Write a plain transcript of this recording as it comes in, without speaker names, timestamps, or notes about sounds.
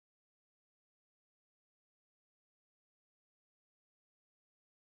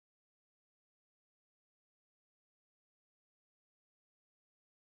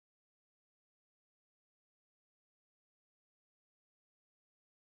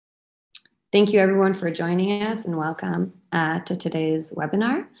Thank you everyone for joining us and welcome to today's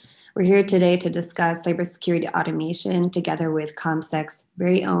webinar. We're here today to discuss cybersecurity automation together with Comsec's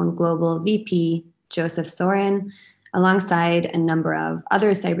very own global VP, Joseph Souren, alongside a number of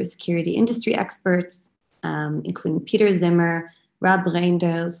other cybersecurity industry experts, including Peter Zimmer, Rob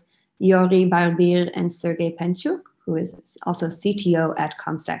Reijnders, Joeri, Barbier, and Sergei Penchuk, who is also CTO at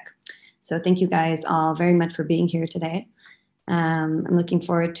Comsec. So thank you guys all very much for being here today. I'm looking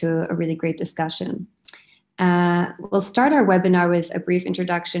forward to a really great discussion. We'll start our webinar with a brief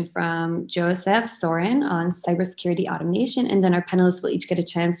introduction from Joseph Souren on cybersecurity automation, and then our panelists will each get a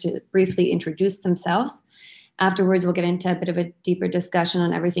chance to briefly introduce themselves. Afterwards, we'll get into a bit of a deeper discussion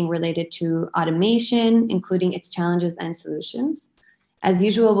on everything related to automation, including its challenges and solutions. As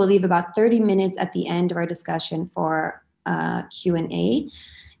usual, we'll leave about 30 minutes at the end of our discussion for Q&A.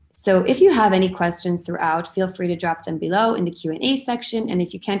 So if you have any questions throughout, feel free to drop them below in the Q&A section. And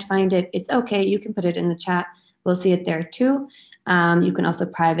if you can't find it, it's okay. You can put it in the chat. We'll see it there too. You can also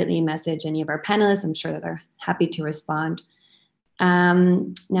privately message any of our panelists. I'm sure that they're happy to respond.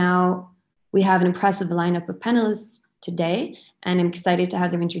 Now, we have an impressive lineup of panelists today, and I'm excited to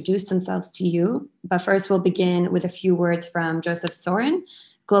have them introduce themselves to you. But first, we'll begin with a few words from Joseph Souren,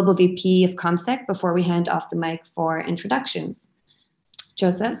 Global VP of Comsec, before we hand off the mic for introductions.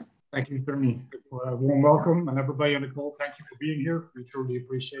 Joseph? Thank you, Tony. Warm welcome, and everybody on the call, thank you for being here. We truly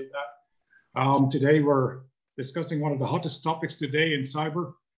appreciate that. Today, we're discussing one of the hottest topics today in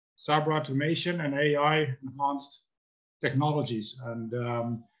cyber automation and AI-enhanced technologies.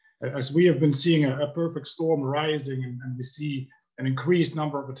 And as we have been seeing a perfect storm rising, and we see an increased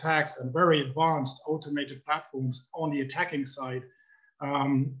number of attacks and very advanced automated platforms on the attacking side,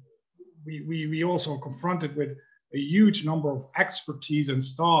 we also are confronted with a huge number of expertise and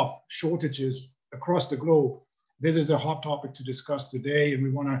staff shortages across the globe. This is a hot topic to discuss today, and we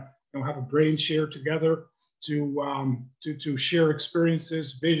want to have a brain share together to share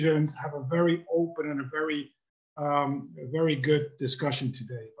experiences, visions, have a very open and a very good discussion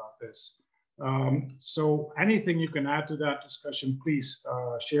today about this. So anything you can add to that discussion, please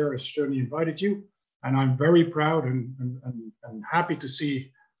share, as Joeri invited you. And I'm very proud and happy to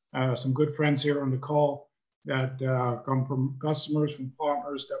see some good friends here on the call that come from customers, from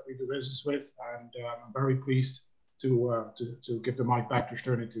partners that we do business with, and I'm very pleased to give the mic back to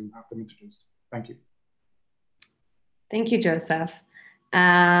Joeri to have them introduced. Thank you. Thank you, Joseph.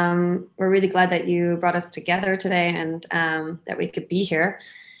 We're really glad that you brought us together today and that we could be here.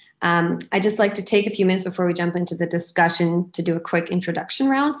 I'd just like to take a few minutes before we jump into the discussion to do a quick introduction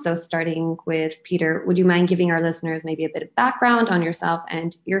round. So starting with Peter, would you mind giving our listeners maybe a bit of background on yourself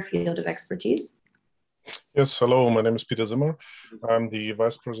and your field of expertise? Yes, hello, my name is Peter Zimmer. I'm the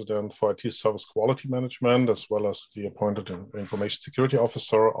Vice President for IT Service Quality Management, as well as the appointed Information Security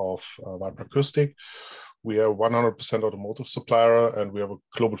Officer of Vibracoustic. We are 100% automotive supplier, and we have a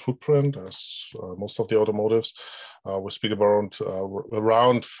global footprint, as most of the automotives. We speak about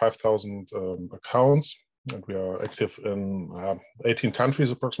around 5,000 accounts, and we are active in 18 countries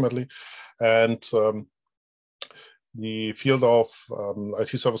approximately. And the field of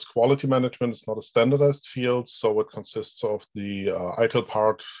IT service quality management is not a standardized field, so it consists of the ITIL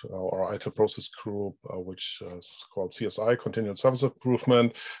part or ITIL process group, which is called CSI, Continued Service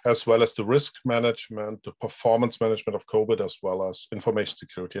Improvement, as well as the risk management, the performance management of COVID, as well as information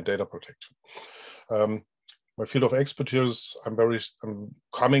security and data protection. My field of expertise, I'm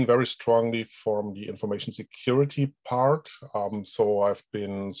coming very strongly from the information security part. So I've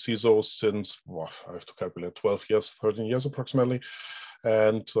been CISO since, well, I have to calculate 12 years, 13 years approximately.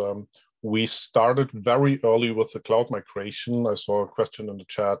 And we started very early with the cloud migration. I saw a question in the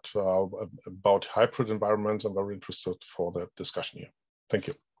chat about hybrid environments. I'm very interested for that discussion here. Thank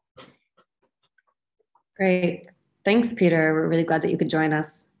you. Great. Thanks, Peter. We're really glad that you could join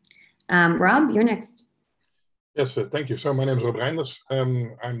us. Rob, you're next. Yes, thank you. So my name is Rob Reijnders.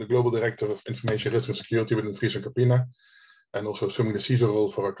 I'm the Global Director of Information Risk and Security within FrieslandCampina, and also assuming the CISO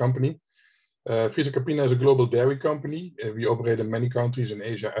role for our company. FrieslandCampina is a global dairy company. We operate in many countries in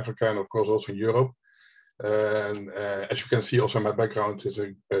Asia, Africa, and of course also in Europe. As you can see, also my background is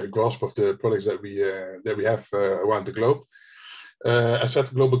a grasp of the products that we have around the globe. As said,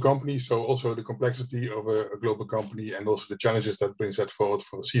 a global company, so also the complexity of a global company, and also the challenges that brings that forward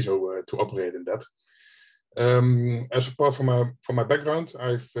for a CISO to operate in that. As a part from my background,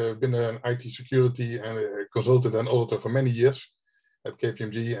 I've been an IT security and a consultant and auditor for many years at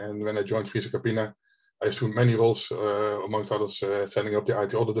KPMG, and when I joined FrieslandCampina, I assumed many roles, amongst others, setting up the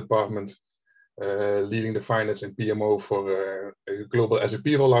IT audit department, leading the finance and PMO for a global SAP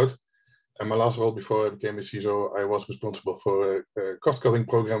rollout, And my last role before I became a CISO, I was responsible for a cost-cutting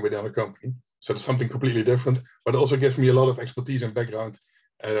program within a company. So it's something completely different, but it also gives me a lot of expertise and background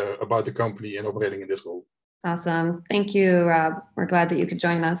about the company and operating in this role. Awesome. Thank you, Rob. We're glad that you could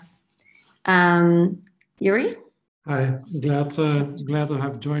join us. Joeri? Hi, glad to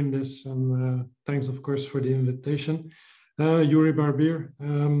have joined this, and thanks, of course, for the invitation. Joeri Barbier,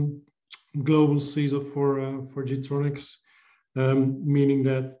 global CISO for Getronics, meaning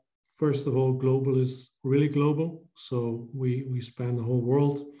that, first of all, global is really global, so we span the whole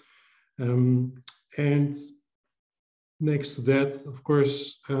world. And next to that, of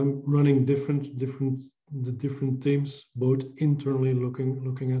course, running different teams, both internally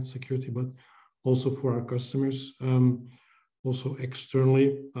looking at security, but also for our customers, also externally,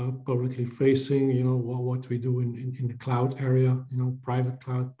 publicly facing, what we do in the cloud area, private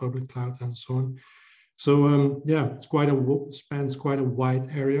cloud, public cloud, and so on. So yeah, it's spans quite a wide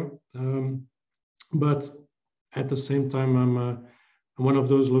area, but at the same time, I'm one of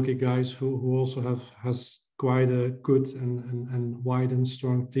those lucky guys who also has quite a good and wide and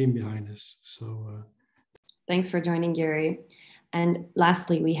strong team behind us. So thanks for joining, Joeri. And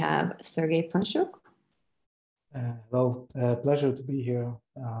lastly, we have Sergei Penchuk. Hello, pleasure to be here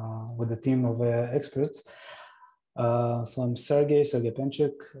with a team of experts. So I'm Sergei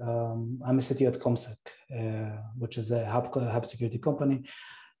Penchuk. I'm a CTO at Comsec, which is a hub security company.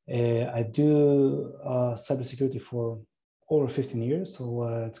 I do cybersecurity for over 15 years, so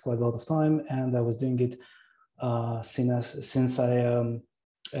it's quite a lot of time, and I was doing it since I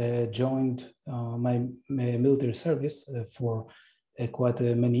joined my military service for quite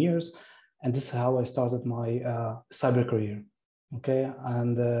many years, and this is how I started my cyber career. Okay,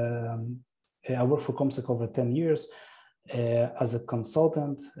 and I worked for Comsec over 10 years as a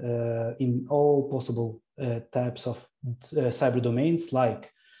consultant in all possible types of cyber domains,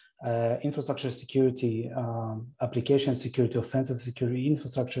 like infrastructure security, application security, offensive security,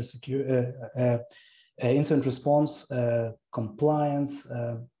 infrastructure security, incident response, compliance,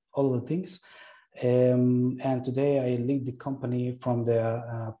 all of the things. And today I lead the company from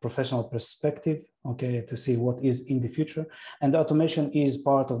the professional perspective, okay, to see what is in the future. And the automation is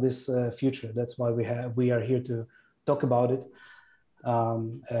part of this future. That's why we are here to talk about it.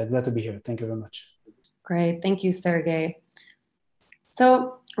 Glad to be here. Thank you very much. Great. Thank you, Sergei.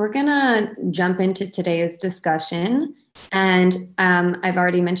 So we're going to jump into today's discussion. And I've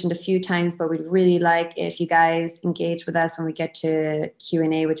already mentioned a few times, but we'd really like if you guys engage with us when we get to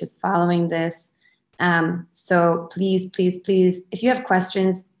Q&A, which is following this. So please, if you have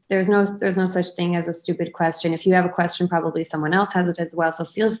questions, there's no such thing as a stupid question. If you have a question, probably someone else has it as well. So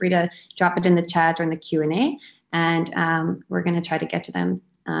feel free to drop it in the chat or in the Q&A, and we're going to try to get to them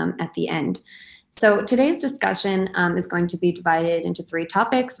at the end. So today's discussion is going to be divided into 3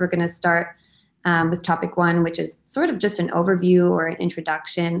 topics. We're going to start with topic 1, which is sort of just an overview or an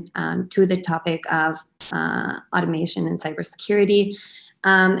introduction to the topic of automation and cybersecurity.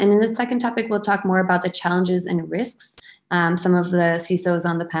 And in the second topic, we'll talk more about the challenges and risks. Some of the CISOs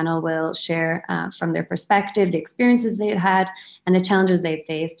on the panel will share from their perspective, the experiences they've had, and the challenges they've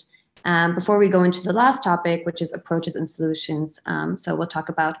faced. Before we go into the last topic, which is approaches and solutions. So we'll talk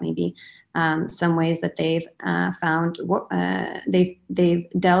about maybe some ways that they've found, they've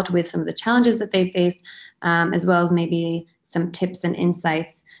dealt with some of the challenges that they've faced, as well as maybe some tips and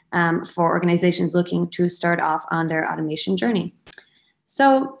insights for organizations looking to start off on their automation journey.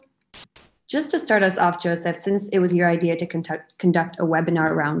 So just to start us off, Joseph, since it was your idea to conduct a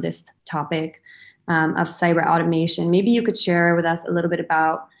webinar around this topic of cyber automation, maybe you could share with us a little bit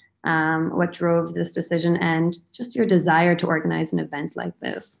about what drove this decision and just your desire to organize an event like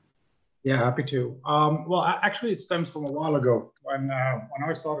this. Yeah, happy to. Well, actually, it stems from a while ago when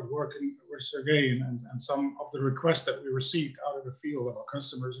I started working with Sergei and some of the requests that we received out of the field of our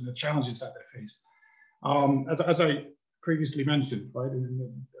customers and the challenges that they faced. As I previously mentioned, right,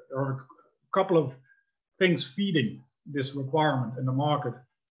 there are a couple of things feeding this requirement in the market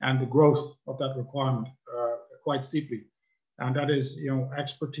and the growth of that requirement quite steeply. And that is,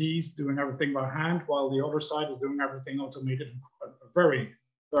 expertise, doing everything by hand, while the other side is doing everything automated and very,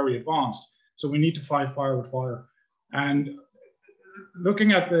 very advanced. So we need to fight fire with fire. And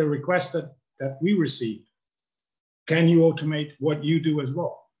looking at the request that we received, can you automate what you do as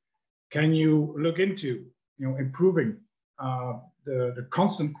well? Can you look into, improving the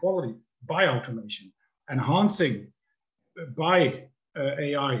constant quality by automation, enhancing by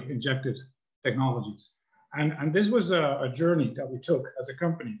AI-injected technologies? And this was a journey that we took as a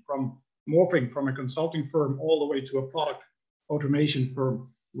company, from morphing from a consulting firm all the way to a product automation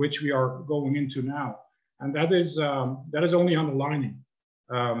firm, which we are going into now. And that is only underlining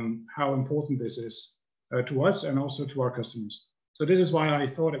how important this is to us and also to our customers. So this is why I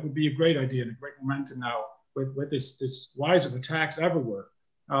thought it would be a great idea and a great momentum now with this rise of attacks everywhere,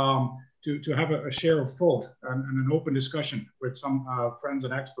 to have a share of thought and an open discussion with some friends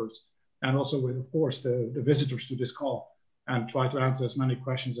and experts, and also with, of course, the visitors to this call, and try to answer as many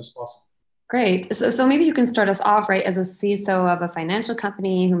questions as possible. Great. So maybe you can start us off, right, as a CISO of a financial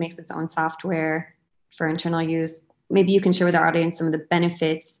company who makes its own software for internal use. Maybe you can share with our audience some of the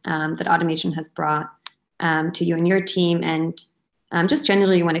benefits that automation has brought to you and your team, and just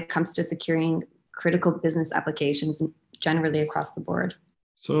generally when it comes to securing critical business applications generally across the board.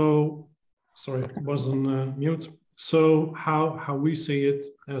 So, sorry, I was on mute. So how we see it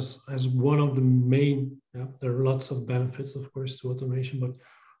as one of the main, there are lots of benefits, of course, to automation, but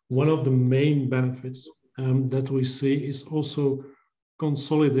one of the main benefits that we see is also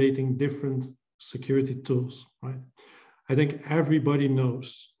consolidating different security tools, right? I think everybody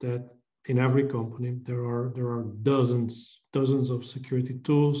knows that in every company there are dozens of security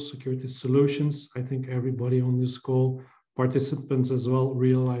tools, security solutions. I think everybody on this call, participants as well,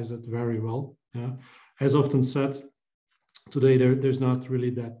 realize that very well. Yeah. As often said, today there's not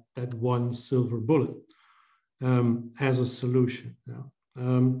really that one silver bullet as a solution. Yeah.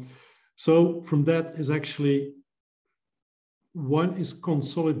 So from that is actually, one is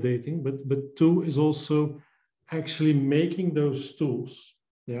consolidating, but two is also actually making those tools,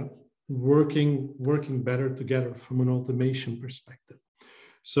 yeah, working better together from an automation perspective.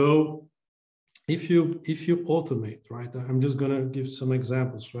 So if you automate, right, I'm just gonna give some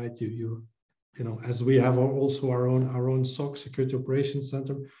examples, right? You know, as we have also our own SOC, Security Operations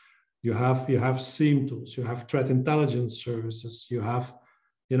Center, you have SIEM tools, you have threat intelligence services, you have,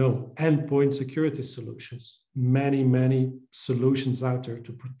 you know, endpoint security solutions, many solutions out there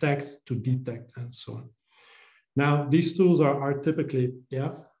to protect, to detect, and so on. Now, these tools are typically,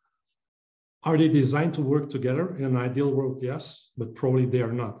 yeah, are they designed to work together? In an ideal world, yes, but probably they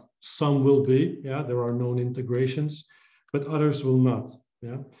are not. Some will be, yeah, there are known integrations, but others will not,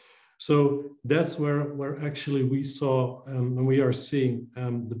 yeah. So that's where actually we saw, and we are seeing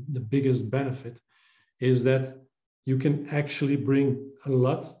the biggest benefit is that you can actually bring a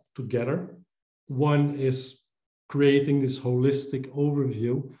lot together. One is creating this holistic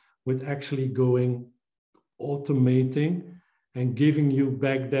overview with actually automating and giving you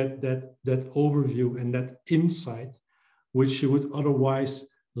back that overview and that insight, which you would otherwise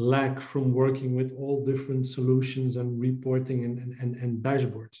lack from working with all different solutions and reporting and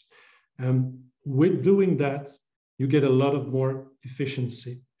dashboards. With doing that, you get a lot of more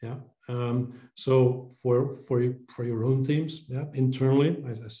efficiency. Yeah. So for your own teams, yeah, internally,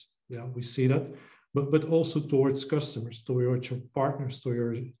 yeah, we see that, but also towards customers, towards your partners,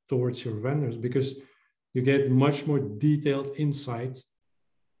 towards your vendors, because you get much more detailed insight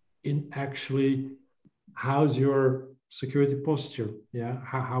in actually how's your security posture, yeah,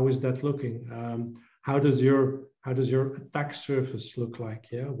 how is that looking, how does your attack surface look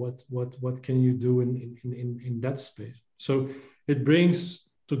like, yeah, what can you do in that space. So it brings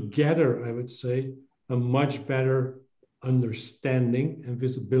together, I would say, a much better understanding and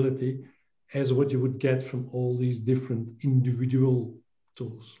visibility as what you would get from all these different individual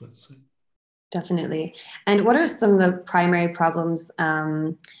tools, let's say. Definitely. And what are some of the primary problems,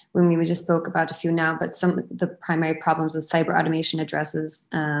 when we just spoke about a few now, but some of the primary problems that cyber automation addresses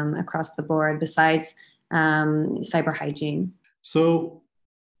across the board besides cyber hygiene? So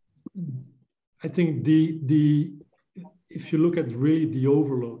I think if you look at really the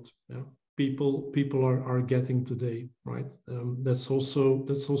overload, yeah, people are getting today, right? That's also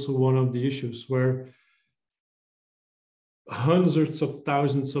one of the issues where hundreds of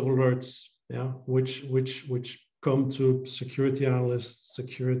thousands of alerts, yeah, which come to security analysts,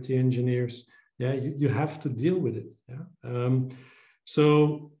 security engineers, yeah, you have to deal with it, yeah.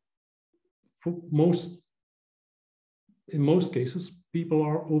 So in most cases, people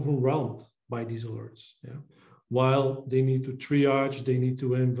are overwhelmed by these alerts, yeah. While they need to triage, they need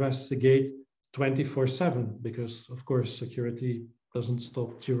to investigate 24/7, because of course security doesn't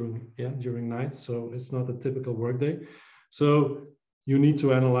stop during night, so it's not a typical workday. So you need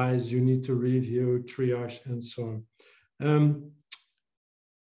to analyze, you need to review, triage, and so on.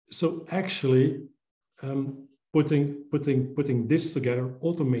 So actually, putting this together,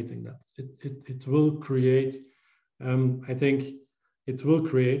 automating that, it will create, I think it will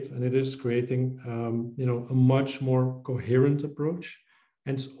create, and it is creating, you know, a much more coherent approach,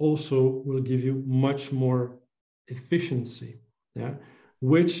 and also will give you much more efficiency, yeah.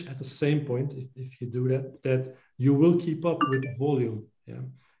 Which at the same point, if you do that you will keep up with volume, yeah.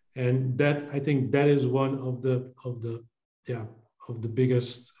 And that, I think that is one of the the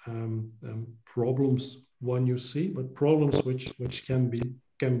biggest problems one you see, but problems which can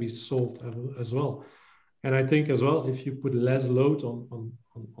be solved as well. And I think as well, if you put less load on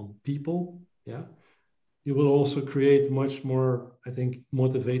people, yeah, you will also create much more, I think,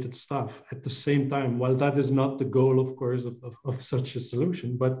 motivated staff. At the same time, while that is not the goal, of course, of such a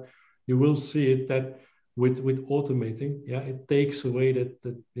solution, but you will see it that with automating, yeah, it takes away that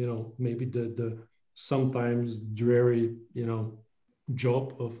maybe the sometimes dreary,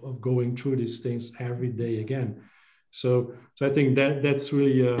 job of going through these things every day again. So I think that's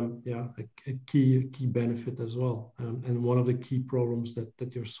really a key benefit as well, and one of the key problems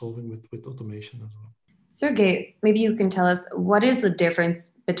that you're solving with automation as well. Sergei, maybe you can tell us, what is the difference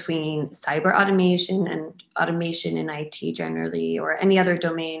between cyber automation and automation in IT generally, or any other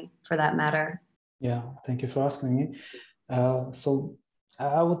domain for that matter? Yeah, thank you for asking me. So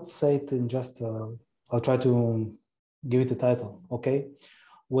I would say it in just, I'll try to give it a title, okay?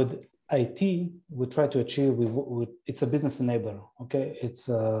 With IT, we try to achieve, it's a business enabler, okay? It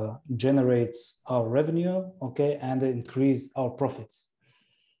generates our revenue, okay? And increase our profits.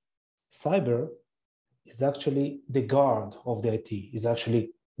 Cyber is actually the guard of the IT, is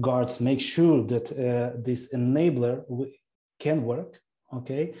actually guards make sure that this enabler can work,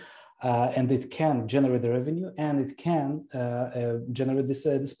 okay? And it can generate the revenue, and it can generate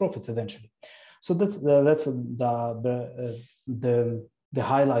this profits eventually. So that's the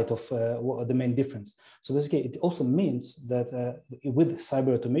highlight of the main difference. So basically, it also means that with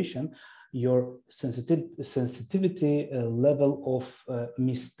cyber automation, your sensitivity level of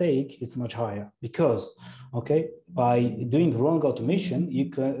mistake is much higher, because, okay, by doing wrong automation, you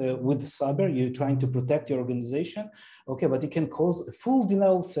can, with cyber, you're trying to protect your organization, okay, but you can cause a full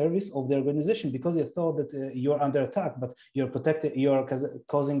denial service of the organization because you thought that you're under attack, but you're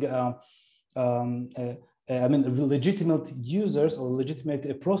causing legitimate users or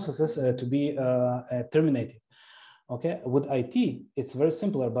legitimate processes to be terminated. Okay, with IT, it's very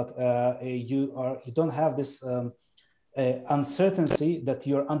simpler, but you don't have this uncertainty that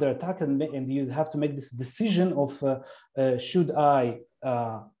you're under attack, and you have to make this decision of should I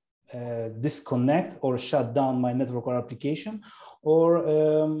disconnect or shut down my network or application, or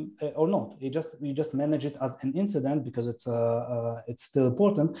not. You just manage it as an incident because it's still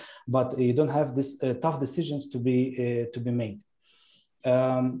important, but you don't have this tough decisions to be made.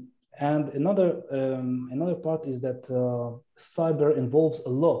 And another part is that cyber involves a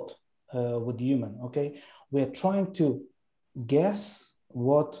lot with the human. Okay, we are trying to guess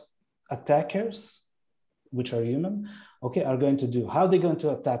what attackers, which are human, okay, are going to do. How they're going to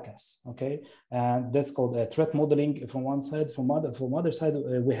attack us. Okay, and that's called threat modeling from one side. From other side,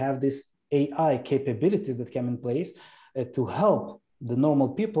 we have this AI capabilities that come in place to help the normal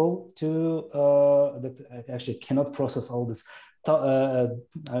people to that actually cannot process all this.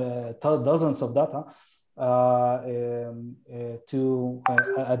 Dozens of data to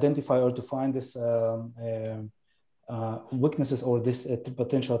identify or to find this weaknesses or this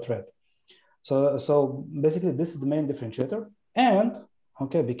potential threat. So basically, this is the main differentiator. And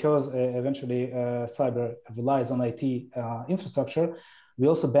okay, because eventually cyber relies on IT infrastructure, we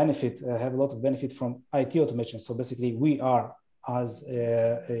also have a lot of benefit from IT automation. So basically, we are as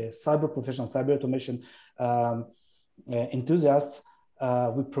a cyber professional, cyber automation enthusiasts,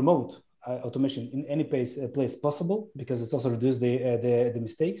 we promote automation in any place possible, because it's also reduced the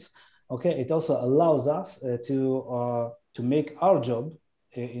mistakes. Okay, it also allows us to make our job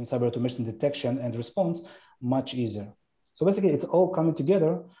in cyber automation detection and response much easier. So basically, it's all coming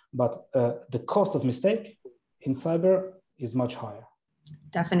together, but the cost of mistake in cyber is much higher.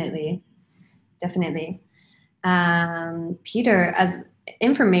 Definitely. Peter, as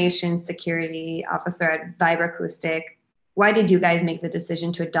information security officer at Vibracoustic, why did you guys make the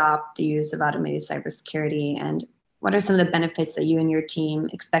decision to adopt the use of automated cybersecurity, and what are some of the benefits that you and your team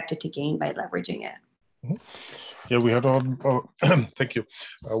expected to gain by leveraging it? Mm-hmm. Yeah, we had thank you.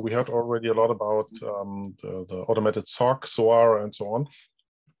 We had already a lot about the automated SOC, SOAR, and so on,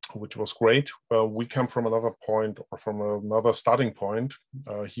 which was great. We come from another point, or from another starting point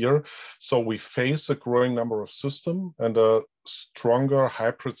here. So we face a growing number of systems and a stronger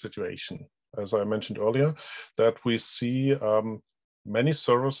hybrid situation. As I mentioned earlier, that we see many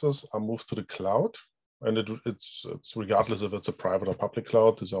services are moved to the cloud, and it's regardless if it's a private or public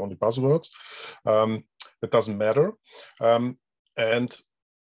cloud. These are only buzzwords. It doesn't matter. And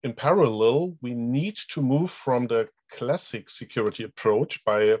in parallel, we need to move from the classic security approach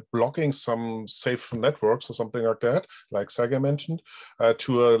by blocking some safe networks or something like that, like Sergei mentioned,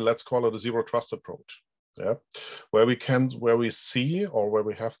 to a, let's call it a zero trust approach. Yeah, where we see, or where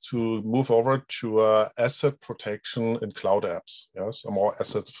we have to move over to asset protection in cloud apps. Yes, a more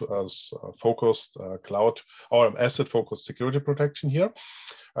asset focused cloud or asset focused security protection here.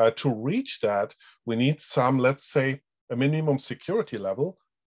 To reach that, we need some, let's say, a minimum security level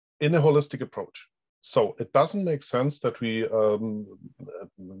in a holistic approach. So it doesn't make sense that we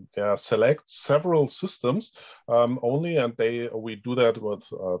select several systems only, and we do that with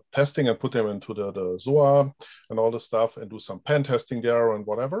testing and put them into the SOA and all the stuff and do some pen testing there and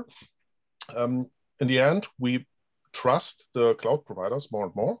whatever. In the end, we trust the cloud providers more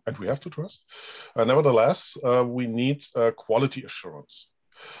and more, and we have to trust. Nevertheless, we need quality assurance.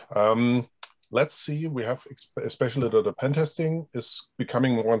 Let's see, we have, especially the pen testing is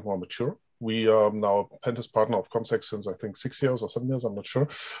becoming more and more mature. We are now a pen test partner of Comsec since I think 6 years or 7 years, I'm not sure.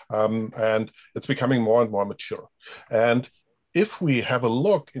 And it's becoming more and more mature. And if we have a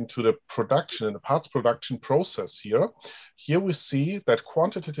look into the production, in the parts production process here we see that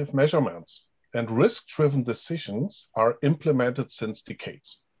quantitative measurements and risk-driven decisions are implemented since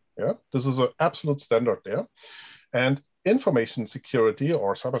decades. Yeah, this is an absolute standard there. And information security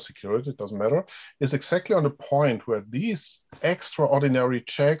or cybersecurity, it doesn't matter, is exactly on the point where these extraordinary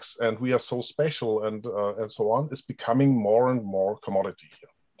checks and we are so special and so on is becoming more and more commodity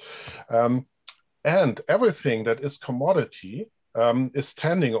here. And everything that is commodity is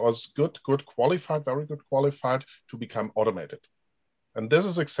tending as good qualified, very good qualified to become automated. And this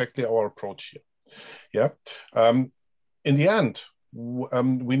is exactly our approach here. Yeah. In the end,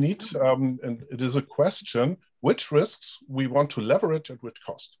 we need, and it is a question, which risks we want to leverage at which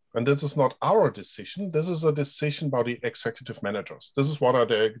cost. And this is not our decision. This is a decision by the executive managers. This is what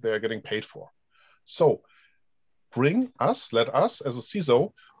they're getting paid for. So let us as a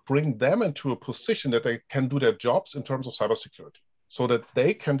CISO, bring them into a position that they can do their jobs in terms of cybersecurity so that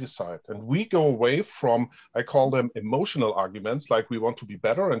they can decide. And we go away from, I call them emotional arguments, like we want to be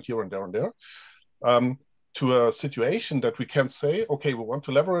better and here and there and there, to a situation that we can say, okay, we want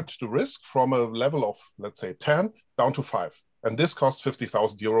to leverage the risk from a level of, let's say, 10 down to 5. And this costs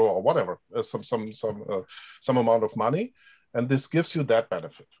 50,000 euro or whatever, some amount of money. And this gives you that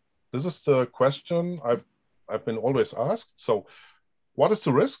benefit. This is the question I've been always asked. So what is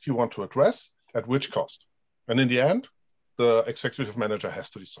the risk you want to address at which cost? And in the end, the executive manager has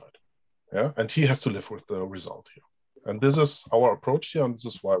to decide. Yeah, and he has to live with the result here. And this is our approach here, and this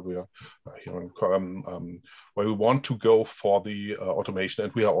is why we are here, why we want to go for the automation,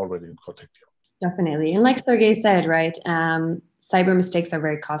 and we are already in contact here. Definitely, and like Sergei said, right, cyber mistakes are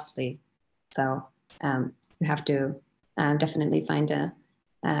very costly, so you have to definitely find a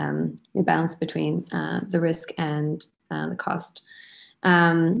balance between the risk and the cost.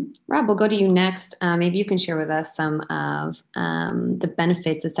 Rob, we'll go to you next. Maybe you can share with us some of the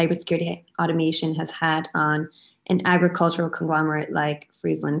benefits that cybersecurity automation has had on an agricultural conglomerate like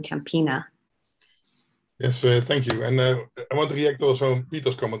FrieslandCampina. Yes, thank you. And I want to react also on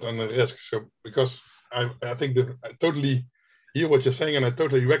Peter's comment on the risk. So, because I think that I totally hear what you're saying, and I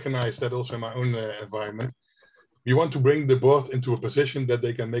totally recognize that also in my own environment. We want to bring the board into a position that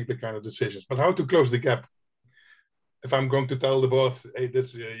they can make the kind of decisions. But how to close the gap? If I'm going to tell the board, hey,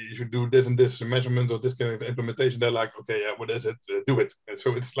 this you should do this and this measurement or this kind of implementation, they're like, okay, yeah, what is it? Do it. And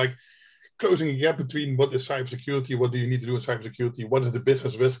so it's like closing a gap between what is cybersecurity, what do you need to do in cybersecurity, what is the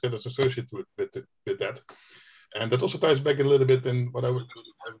business risk that is associated with that. And that also ties back a little bit in what I would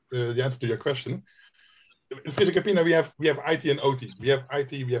have the answer to your question. In FrieslandCampina, we have IT and OT. We have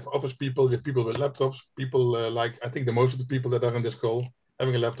IT, we have office people, we have people with laptops, people like, I think the most of the people that are in this call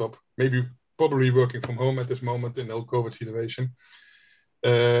having a laptop, probably working from home at this moment in the whole COVID situation.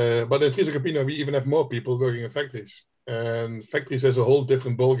 But in FrieslandCampina, we even have more people working in factories. And factories is a whole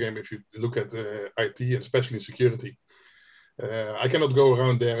different ballgame if you look at IT, and especially security. I cannot go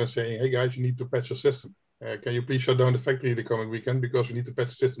around there and saying, hey guys, you need to patch your system. Can you please shut down the factory the coming weekend because we need to patch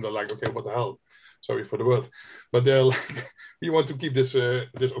the system? They're like, okay, what the hell? Sorry for the word. But they're like, we want to keep this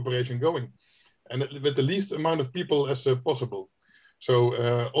operation going. And with the least amount of people as possible.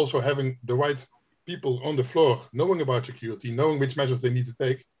 So also having the right people on the floor, knowing about security, knowing which measures they need to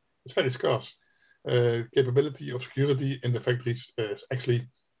take, it's very scarce. Capability of security in the factories is actually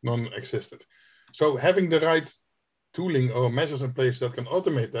non-existent. So having the right tooling or measures in place that can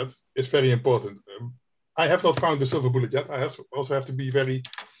automate that is very important. I have not found the silver bullet yet. I also have to be very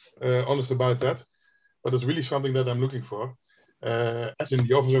honest about that, but it's really something that I'm looking for. As in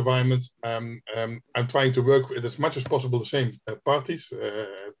the office environment, I'm trying to work with as much as possible the same parties,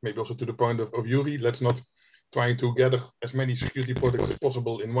 maybe also to the point of Joeri. Let's not trying to gather as many security products as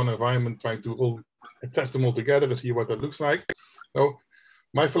possible in one environment, trying to all test them all together and see what that looks like. So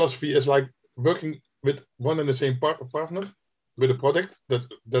my philosophy is like working with one and the same partner with a product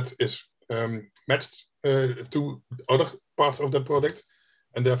that is matched to other parts of that product,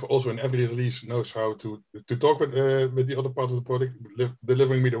 and therefore also in every release knows how to talk with the other part of the product,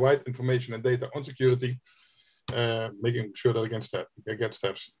 delivering me the right information and data on security, making sure that I get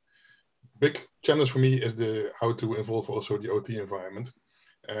steps. Big challenge for me is how to involve also the OT environment,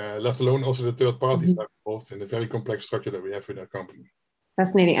 let alone also the third parties that are involved in the very complex structure that we have in our company.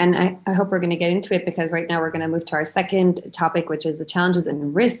 Fascinating. And I hope we're going to get into it, because right now we're going to move to our second topic, which is the challenges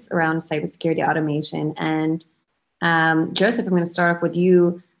and risks around cybersecurity automation. And Joseph, I'm going to start off with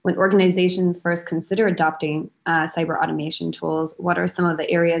you. When organizations first consider adopting cyber automation tools, what are some of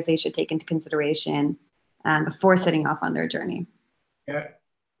the areas they should take into consideration before setting off on their journey? Yeah,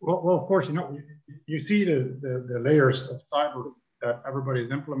 well, of course, you see the layers of cyber that everybody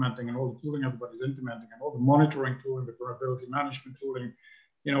is implementing, and all the tooling everybody's implementing, and all the monitoring tooling, the vulnerability management tooling,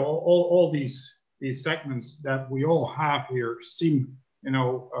 all these segments that we all have here, SIEM,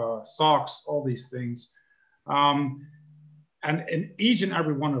 SOCs, all these things. And in each and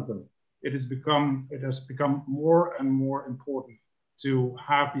every one of them, it has become more and more important to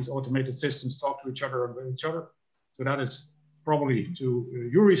have these automated systems talk to each other and with each other. So that is probably, to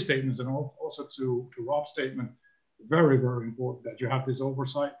Joeri's statements and also to Rob's statement, very, very important that you have this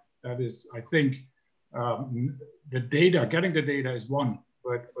oversight. That is, I think, the data, getting the data is one,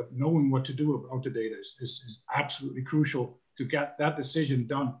 but knowing what to do about the data is absolutely crucial to get that decision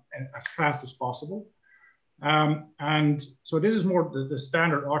done as fast as possible. And so this is more the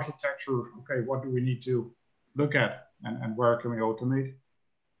standard architecture. Okay, what do we need to look at, and where can we automate?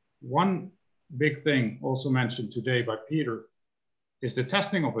 One big thing also mentioned today by Peter is the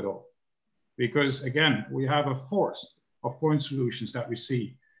testing of it all. Because again, we have a forest of point solutions that we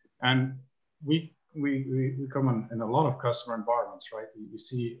see, and we come in a lot of customer environments, right? We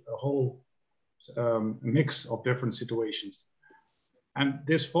see a whole mix of different situations, and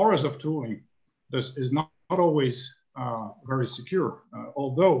this forest of tooling is not always very secure,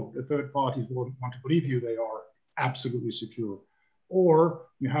 although the third parties want to believe you they are absolutely secure. Or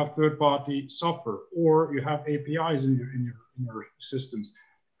you have third-party software, or you have APIs in your systems.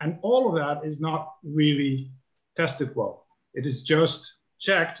 And all of that is not really tested well. It is just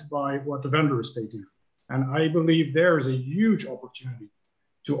checked by what the vendor is stating. And I believe there is a huge opportunity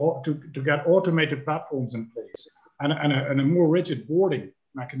to get automated platforms in place and a more rigid boarding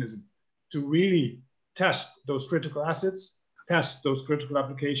mechanism to really test those critical assets, test those critical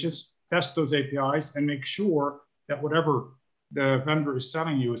applications, test those APIs, and make sure that whatever the vendor is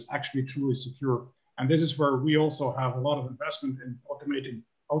selling you is actually truly secure. And this is where we also have a lot of investment in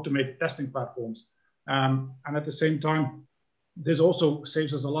automated testing platforms. And at the same time, this also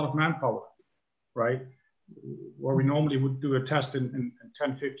saves us a lot of manpower, right? Where we normally would do a test in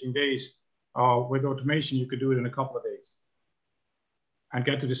 10, 15 days, with automation, you could do it in a couple of days and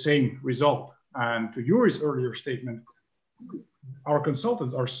get to the same result. And to Joeri's earlier statement, our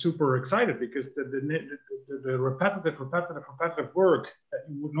consultants are super excited because the repetitive work that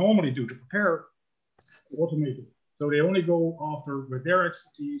you would normally do to prepare, automated. So they only go after, with their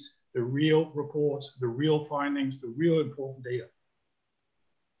expertise, the real reports, the real findings, the real important data.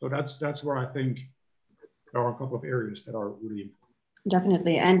 So that's where I think there are a couple of areas that are really important.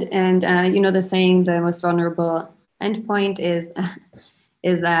 Definitely, and the saying, the most vulnerable endpoint is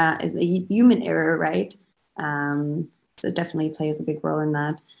a human error, right? So it definitely plays a big role in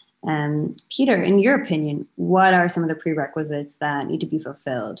that. Peter, in your opinion, what are some of the prerequisites that need to be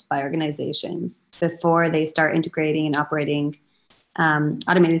fulfilled by organizations before they start integrating and operating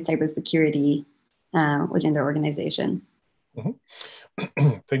automated cybersecurity within their organization? Mm-hmm.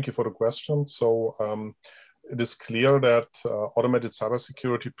 Thank you for the question. So it is clear that automated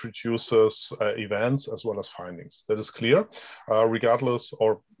cybersecurity produces events as well as findings. That is clear, regardless,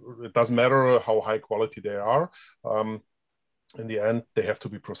 or it doesn't matter how high quality they are. In the end, they have to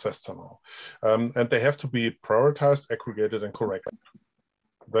be processed somehow, and they have to be prioritized, aggregated, and corrected.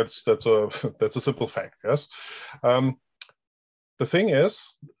 That's a simple fact. Yes. The thing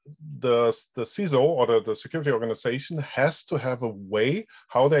is, the CISO or the security organization has to have a way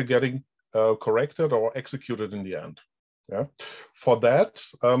how they're getting corrected or executed in the end. Yeah. For that,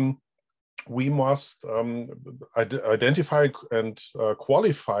 we must identify and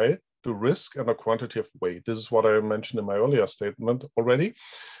qualify the risk and a quantitative way. This is what I mentioned in my earlier statement already.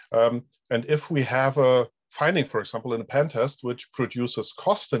 And if we have a finding, for example, in a pen test, which produces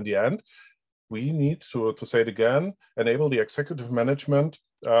cost in the end, we need to say it again, enable the executive management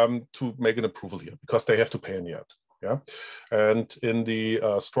to make an approval here, because they have to pay in the end. Yeah. And in the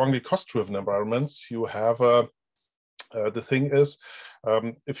strongly cost-driven environments, you have a The thing is,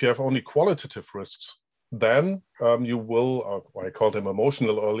 if you have only qualitative risks, then you will, I called them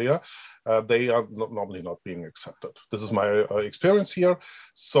emotional earlier, they are normally not being accepted. This is my experience here.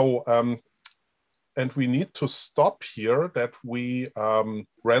 So, and we need to stop here that we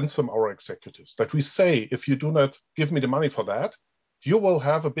ransom our executives, that we say, if you do not give me the money for that, you will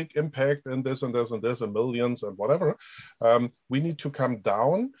have a big impact in this and this and this and millions and whatever. We need to come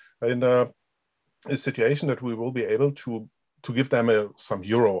down in a situation that we will be able to give them some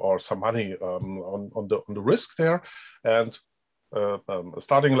euro or some money on the risk there, and a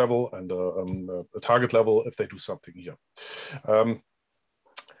starting level and a target level if they do something here.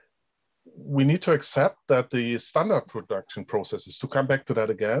 We need to accept that the standard production processes, to come back to that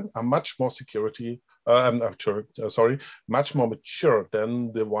again, are much more much more mature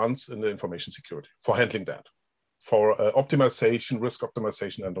than the ones in the information security for handling that, for optimization, risk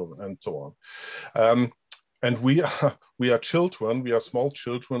optimization, and so on. And we are children, we are small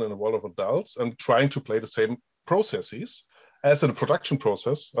children in a world of adults, and trying to play the same processes as in a production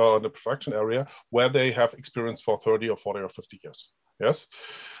process or in the production area where they have experience for 30 or 40 or 50 years. Yes.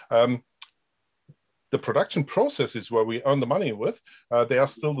 The production processes where we earn the money with, they are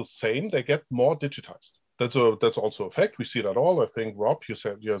still the same. They get more digitized. That's also a fact. We see that all. I think, Rob, you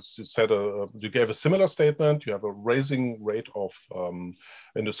gave a similar statement. You have a raising rate of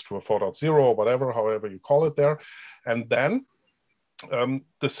Industry 4.0 or whatever, however you call it there. And then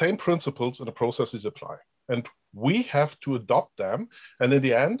the same principles in the processes apply. And we have to adopt them. And in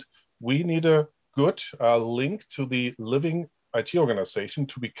the end, we need a good link to the living IT organization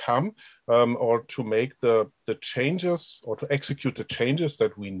to become or to make the changes or to execute the changes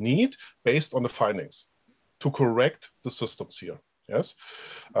that we need based on the findings to correct the systems here. Yes,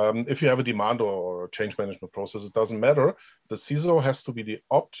 if you have a demand or a change management process, it doesn't matter. The CISO has to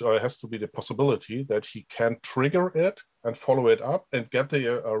be the possibility that he can trigger it and follow it up and get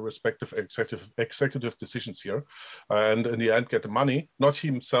the respective executive decisions here, and in the end get the money, not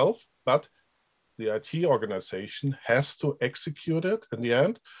himself, but the IT organization has to execute it in the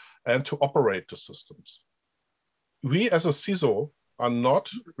end and to operate the systems. We as a CISO are not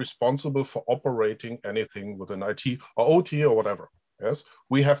responsible for operating anything within IT or OT or whatever. Yes,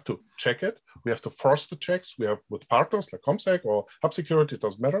 we have to check it. We have to force the checks. We have with partners like Comsec or Hub Security, it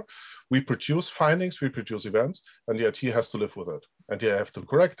doesn't matter. We produce findings, we produce events, and the IT has to live with it. And they have to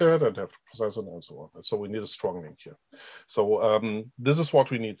correct it and have to process it and so on. And so we need a strong link here. So this is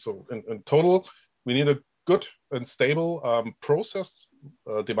what we need. So in total, we need a good and stable process,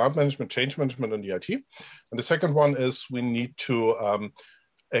 demand management, change management in the IT. And the second one is we need to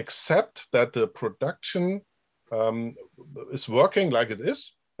accept that the production is working like it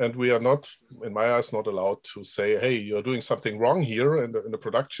is. And we are not, in my eyes, not allowed to say, hey, you're doing something wrong here in the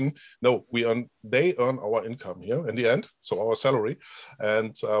production. No, they earn our income here in the end, so our salary.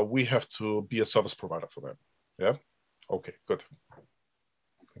 And we have to be a service provider for them. Yeah? Okay, good.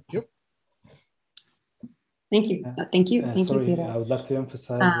 Thank you. Thank you. Thank you. Thank sorry, you, Peter. I would like to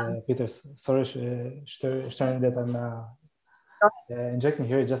emphasize, Peter, sorry, Stein, that I'm injecting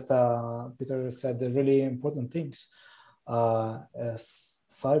here. Just Peter said the really important things.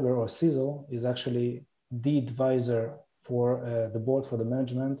 Cyber or CISO is actually the advisor for the board, for the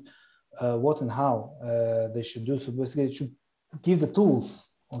management, what and how they should do. So basically, it should give the tools,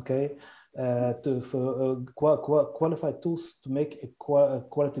 okay, for qualified tools to make a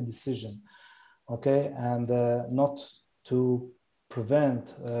quality decision. Okay, and not to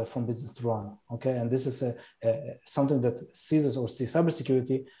prevent from business to run. Okay, and this is something that CISOs or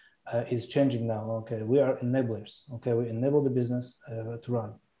cybersecurity is changing now. Okay, we are enablers. Okay, we enable the business to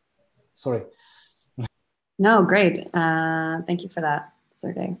run. Sorry. No, great. Thank you for that,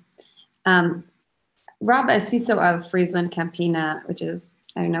 Sergei. Rob, as CISO of FrieslandCampina, which is,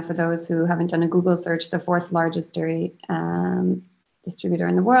 I don't know, for those who haven't done a Google search, the 4th largest dairy distributor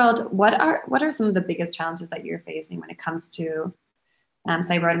in the world. What are some of the biggest challenges that you're facing when it comes to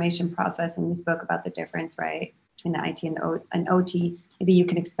cyber automation process? And you spoke about the difference, right, between the IT and OT. Maybe you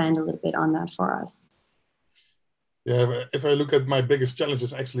can expand a little bit on that for us. Yeah, if I look at my biggest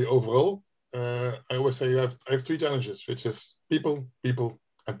challenges actually overall, I always say I have 3 challenges, which is people,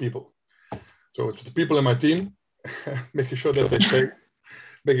 and people. So it's the people in my team, making sure that they stay.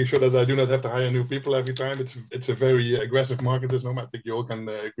 Making sure that I do not have to hire new people every time. It's a very aggressive market. I think you all can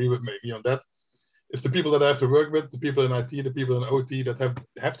agree with me on that. It's the people that I have to work with, the people in IT, the people in OT that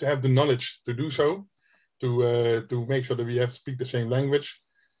have to have the knowledge to do so, to make sure that we have to speak the same language.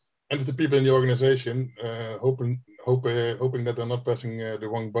 And it's the people in the organization, hoping that they're not pressing the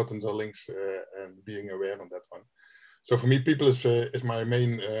wrong buttons or links and being aware on that one. So for me, people is my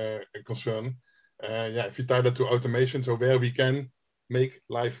main concern. Yeah, if you tie that to automation, so where we can make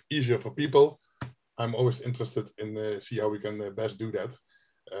life easier for people, I'm always interested in see how we can best do that.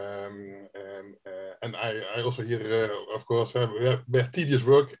 And I also hear, of course, where tedious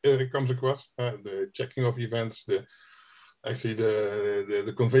work comes across, the checking of events, the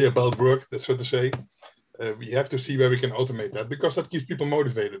conveyor belt work, that's so to say. We have to see where we can automate that, because that keeps people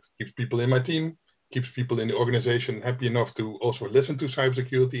motivated, keeps people in my team, keeps people in the organization happy enough to also listen to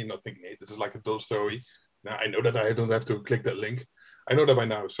cybersecurity and not thinking, hey, this is like a dull story. Now I know that I don't have to click that link. I know that by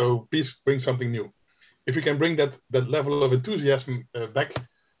now. So please bring something new. If we can bring that level of enthusiasm back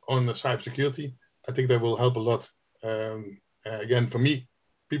on the cybersecurity, I think that will help a lot. Again, for me,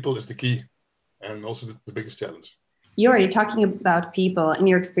 people is the key and also the biggest challenge. Joeri, talking about people, in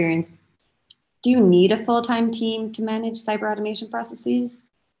your experience, do you need a full-time team to manage cyber automation processes?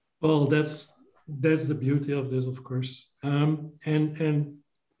 Well, that's the beauty of this, of course. And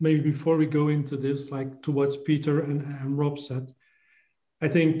maybe before we go into this, like to what Peter and Rob said, I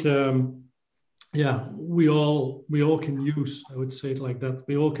think, yeah, we all can use, I would say it like that,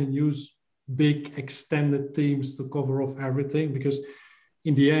 we all can use big extended teams to cover off everything, because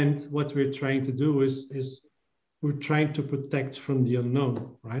in the end, what we're trying to do is we're trying to protect from the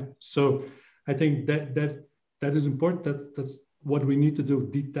unknown, right? So I think that is important. That's what we need to do: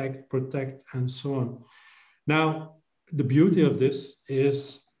 detect, protect, and so on. Now, the beauty of this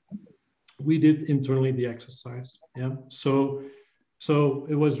is we did internally the exercise. Yeah. So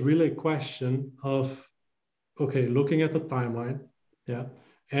it was really a question of, okay, looking at the timeline, yeah,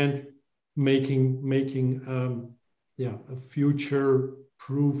 and making a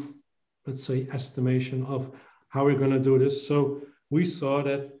future-proof, let's say, estimation of how we're going to do this. So we saw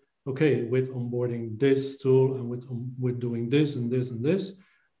that, okay, with onboarding this tool and with doing this and this and this,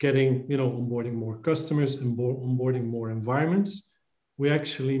 getting, onboarding more customers and onboarding more environments, we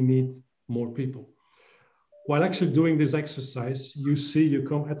actually need more people. While actually doing this exercise, you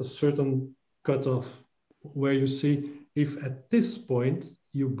come at a certain cutoff where you see if at this point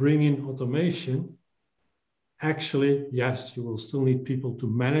you bring in automation, actually, yes, you will still need people to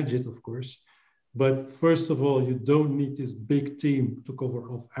manage it, of course. But first of all, you don't need this big team to cover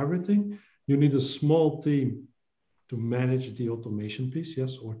off everything. You need a small team to manage the automation piece,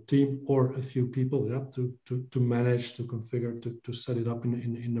 yes, or team or a few people, yeah, to manage, to configure, to set it up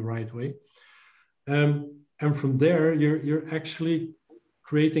in the right way. And from there, you're actually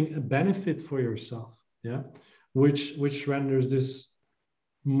creating a benefit for yourself, yeah, which renders this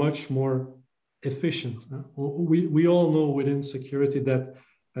much more efficient. We all know within security that,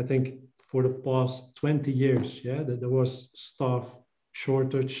 I think, for the past 20 years, yeah, that there was staff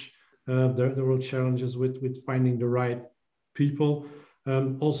shortage. There were challenges with finding the right people.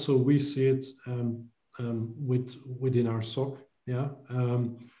 Also, we see it within our SOC. Yeah,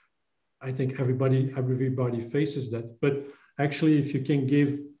 I think everybody faces that. But actually, if you can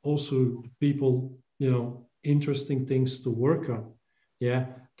give also people, interesting things to work on, yeah,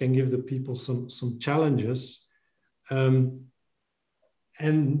 can give the people some challenges.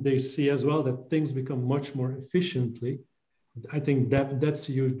 And they see as well that things become much more efficiently. I think that's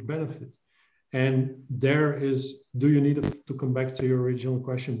a huge benefit. And there is, do you need to come back to your original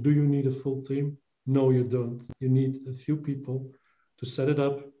question, do you need a full team? No, you don't. You need a few people to set it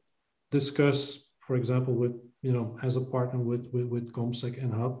up, discuss, for example, with, as a partner with Comsec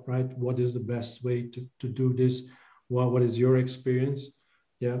and Hub, right? What is the best way to do this? What is your experience?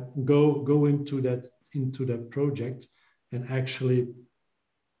 Yeah, go into that project and actually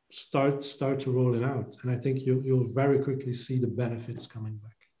start to roll it out, and I think you'll very quickly see the benefits coming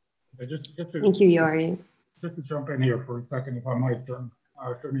back. Thank you, Joeri. Just to jump in here for a second, if I might,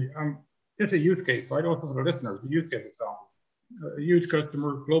 just a use case, right? Also for the listeners, the use case example. A huge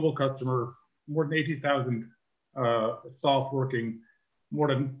customer, global customer, more than 80,000 staff working, more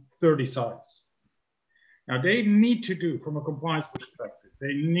than 30 sites. Now they need to do, from a compliance perspective,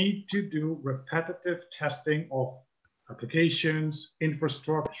 they need to do repetitive testing of applications,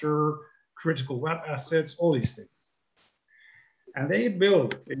 infrastructure, critical web assets, all these things. And they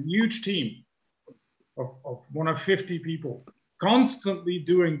build a huge team of 150 people, constantly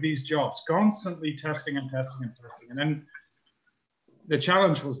doing these jobs, constantly testing and testing and testing. And then the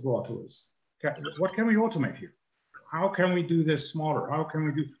challenge was brought to us. What can we automate here? How can we do this smaller? How can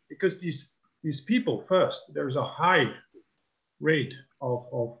we do, because these people, first, there's a high rate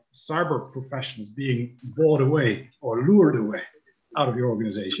of cyber professionals being bought away or lured away out of your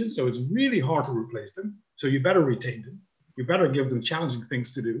organization. So it's really hard to replace them. So you better retain them. You better give them challenging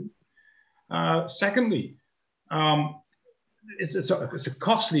things to do. Secondly, it's a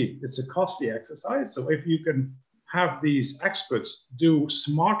costly exercise. So if you can have these experts do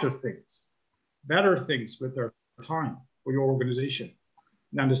smarter things, better things with their time for your organization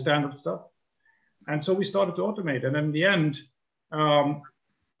than the standard stuff. And so we started to automate. And in the end,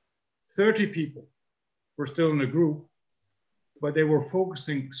 30 people were still in the group, but they were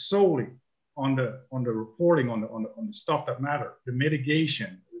focusing solely on the reporting, on the stuff that mattered, the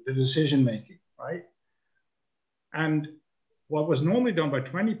mitigation, the decision making, right? And what was normally done by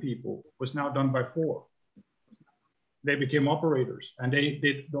 20 people was now done by 4. They became operators and they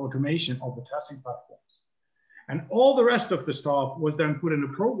did the automation of the testing platforms. And all the rest of the staff was then put in a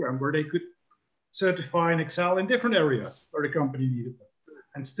program where they could certify and excel in different areas where the company needed them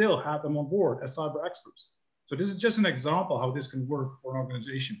and still have them on board as cyber experts. So this is just an example how this can work for an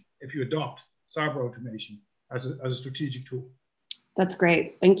organization if you adopt cyber automation as a strategic tool. That's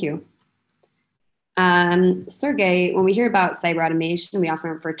great. Thank you. Sergei, when we hear about cyber automation, we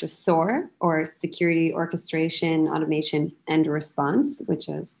often refer to SOAR, or Security Orchestration, Automation, and Response, which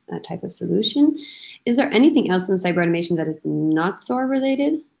is a type of solution. Is there anything else in cyber automation that is not SOAR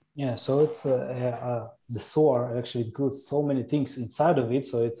related? Yeah, so it's the SOAR actually includes so many things inside of it,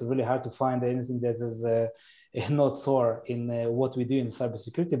 so it's really hard to find anything that is not SOAR in what we do in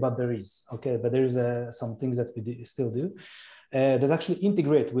cybersecurity, but there is. Okay, but there is some things that we still do that actually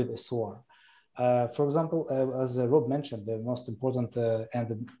integrate with SOAR. For example, as Rob mentioned, the most important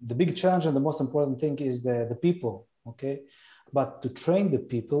and the big challenge and the most important thing is the people. Okay, but to train the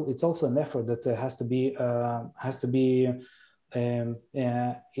people, it's also an effort that has to be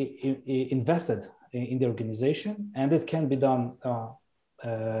invested in the organization, and it can be done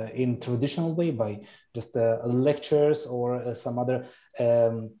in traditional way by just lectures or some other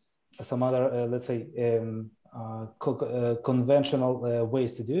let's say conventional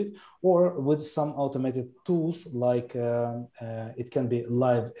ways to do it, or with some automated tools like it can be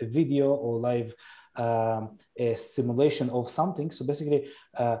live video or live a simulation of something. So basically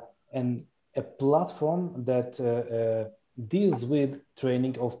a platform that deals with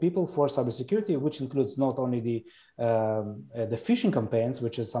training of people for cybersecurity, which includes not only the phishing campaigns,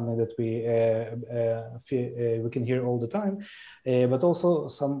 which is something that we can hear all the time, but also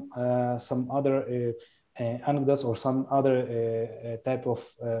some other anecdotes or some other type of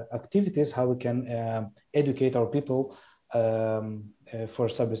activities, how we can educate our people for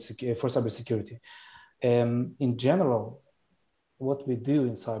cybersecurity. In general, what we do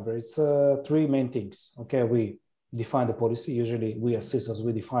in cyber, it's 3 main things. Okay, we define the policy. Usually we as CISOs,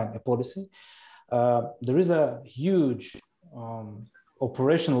 we define a policy. There is a huge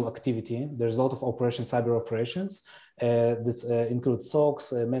operational activity. There's a lot of cyber operations that includes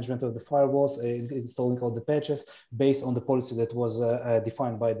SOCs, management of the firewalls, installing all the patches based on the policy that was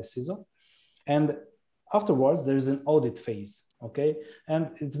defined by the CISO. And afterwards, there is an audit phase, okay? And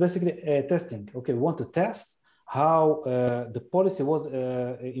it's basically testing. Okay, we want to test how the policy was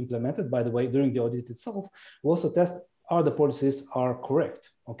implemented. By the way, during the audit itself, we also test are the policies are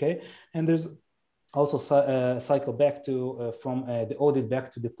correct, okay? And there's also cycle back to from the audit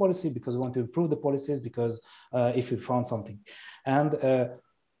back to the policy, because we want to improve the policies, because if we found something. And the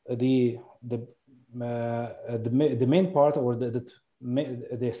main part, or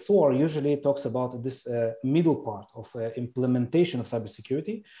the SOAR usually talks about this middle part of implementation of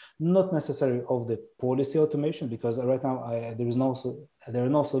cybersecurity, not necessarily of the policy automation, because right now there are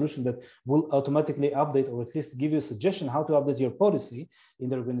no solution that will automatically update, or at least give you a suggestion how to update your policy in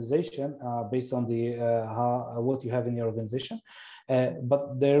the organization based on the what you have in your organization.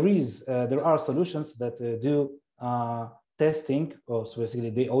 But there are solutions that do testing, so basically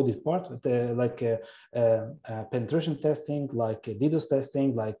the audit part, like penetration testing, like DDoS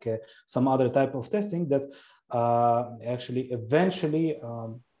testing, like some other type of testing that actually eventually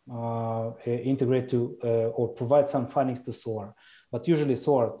integrate to or provide some findings to SOAR. But usually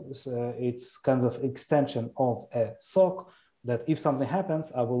SOAR, it's kind of extension of a SOC that if something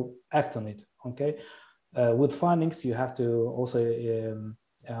happens, I will act on it, okay? With findings, you have to also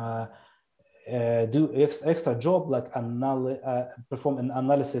do extra job, like perform an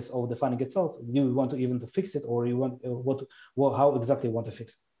analysis of the finding itself. Do you want to even to fix it, or you want how exactly you want to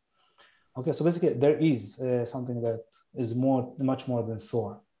fix it? Okay, so basically there is something that is much more than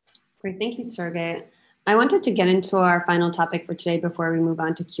SOAR. Great, thank you, Sergei. I wanted to get into our final topic for today before we move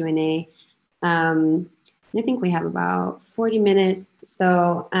on to Q&A. I think we have about 40 minutes,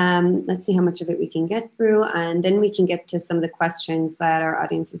 so let's see how much of it we can get through, and then we can get to some of the questions that our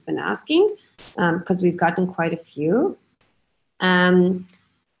audience has been asking, because we've gotten quite a few. And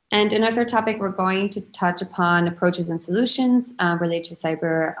another topic, we're going to touch upon approaches and solutions related to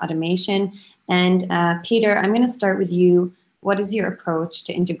cyber automation. And Peter, I'm going to start with you. What is your approach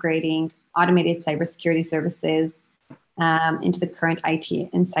to integrating automated cybersecurity services into the current IT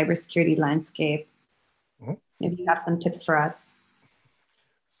and cybersecurity landscape. Mm-hmm. If you have some tips for us.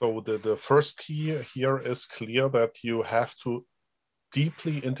 So the first key here is clear that you have to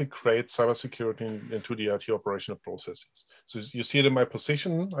deeply integrate cybersecurity into the IT operational processes. So you see it in my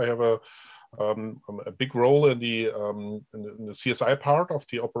position. I have a big role in the CSI part of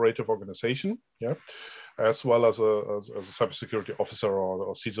the operative organization, yeah, as well as a cybersecurity officer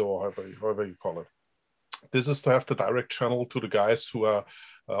or CISO, or however you call it. This is to have the direct channel to the guys who are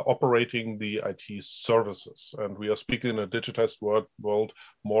operating the IT services. And we are speaking in a digitized world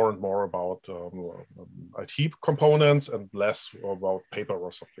more and more about IT components and less about paper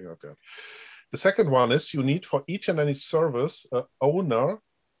or something like that. The second one is you need for each and any service an owner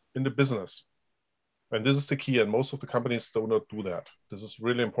in the business. And this is the key, and most of the companies do not do that. This is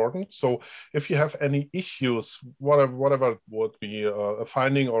really important. So if you have any issues, whatever would be a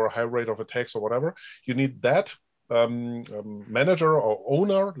finding or a high rate of attacks or whatever, you need that manager or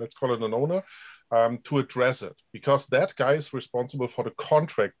owner, let's call it an owner, to address it, because that guy is responsible for the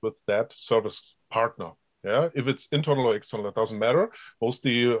contract with that service partner. Yeah, if it's internal or external, it doesn't matter.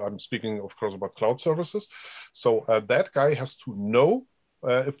 Mostly, I'm speaking, of course, about cloud services. So that guy has to know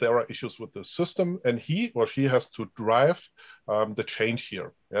if there are issues with the system, and he or she has to drive the change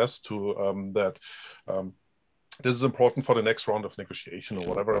here. Yes, to that. This is important for the next round of negotiation or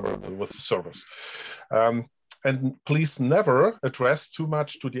whatever with the service. And please never address too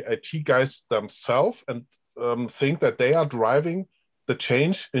much to the IT guys themselves and think that they are driving the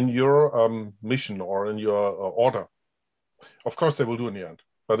change in your mission or in your order. Of course, they will do in the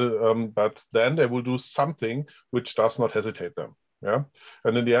end, but then they will do something which does not hesitate them. Yeah,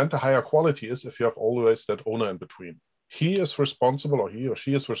 and in the end, the higher quality is if you have always that owner in between. He is responsible, or he or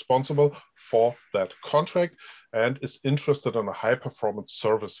she is responsible for that contract and is interested in a high performance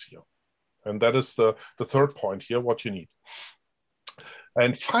service here. And that is the third point here, what you need.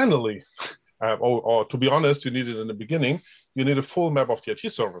 And finally, or to be honest, you need it in the beginning, you need a full map of the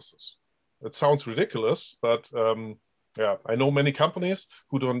IT services. It sounds ridiculous, but yeah, I know many companies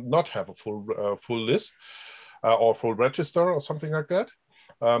who do not have a full list. Or full register or something like that.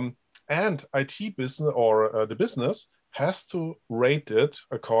 And IT business or the business has to rate it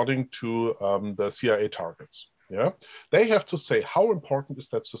according to the CIA targets. Yeah, they have to say how important is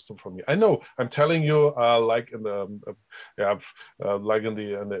that system for me. I know I'm telling you like in the like in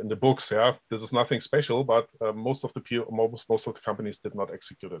the books. Yeah, this is nothing special, but most of the companies did not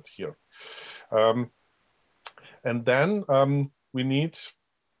execute it here. And then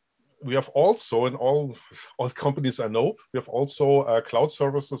we have also, in all companies I know, we have also cloud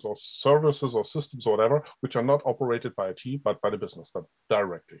services or systems or whatever, which are not operated by IT, but by the business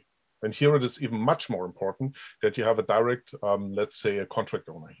directly. And here it is even much more important that you have a direct, let's say, a contract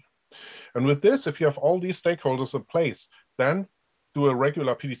owner here. And with this, if you have all these stakeholders in place, then do a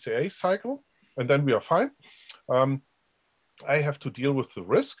regular PDCA cycle, and then we are fine. I have to deal with the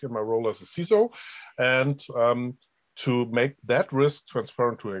risk in my role as a CISO, and to make that risk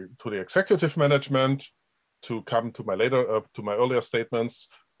transparent to the executive management, to come to my earlier statements,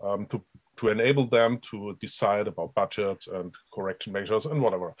 to enable them to decide about budgets and correction measures and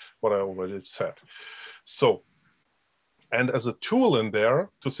what I already said. So, and as a tool in there,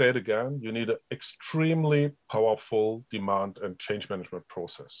 to say it again, you need an extremely powerful demand and change management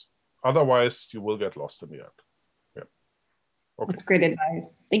process. Otherwise, you will get lost in the end. Yeah. Okay. That's great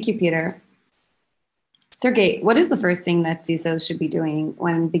advice. Thank you, Peter. Sergei, what is the first thing that CISOs should be doing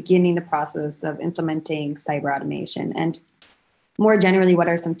when beginning the process of implementing cyber automation? And more generally, what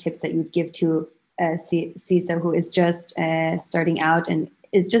are some tips that you'd give to a CISO who is just starting out and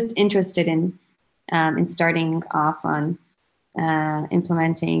is just interested in starting off on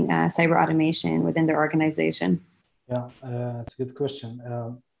implementing cyber automation within their organization? Yeah, that's a good question.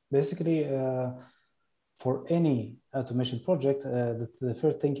 Basically, for any automation project, the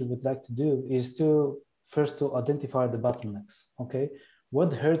first thing you would like to do is to identify the bottlenecks. Okay,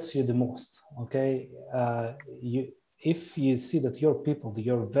 what hurts you the most? Okay, if you see that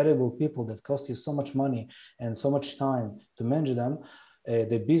your valuable people that cost you so much money and so much time to manage them,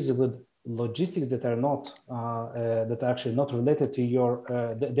 they're busy with logistics that are not that are actually not related to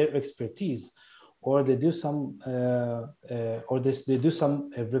their expertise, or they do some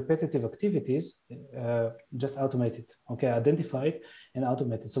repetitive activities, just automate it. Okay, identify it and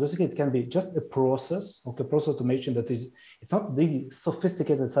automate it. So basically, it can be just a process, okay, process automation it's not the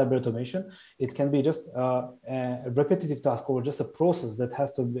sophisticated cyber automation. It can be just a repetitive task or just a process that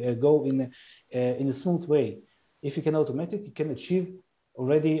has to go in a smooth way. If you can automate it, you can achieve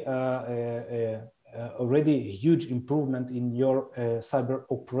already already a huge improvement in your cyber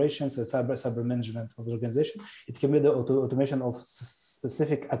operations and cyber management of the organization. It can be the automation of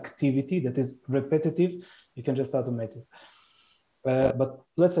specific activity that is repetitive. You can just automate it. But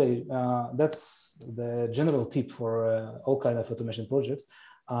let's say that's the general tip for all kind of automation projects.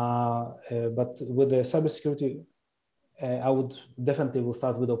 But with the cybersecurity, I would definitely will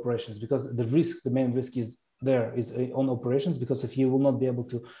start with operations, because the main risk is on operations, because if you will not be able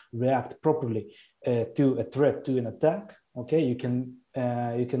to react properly to a threat, to an attack, okay, you can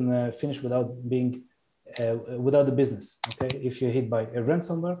finish without being without the business. Okay, if you're hit by a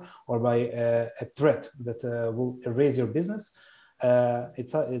ransomware or by a threat that will erase your business,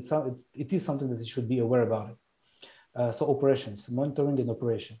 it is something that you should be aware about it. So operations, monitoring and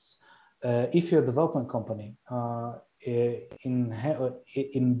operations. If you're a development company,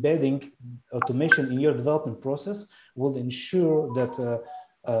 embedding automation in your development process will ensure that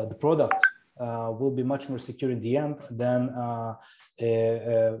the product will be much more secure in the end than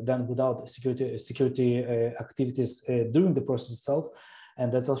without security activities during the process itself.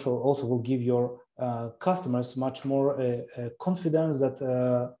 And that's also will give your customers much more confidence that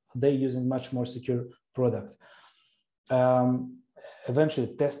they're using much more secure product.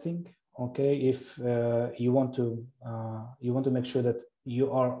 Eventually testing. Okay, if you want to make sure that you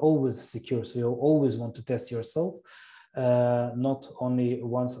are always secure, so you always want to test yourself, not only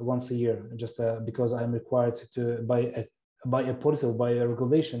once a year, just because I'm required to by a policy or by a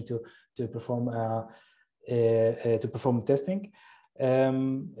regulation to perform testing.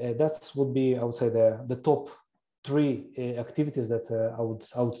 That would be, I would say, the top 3 activities that I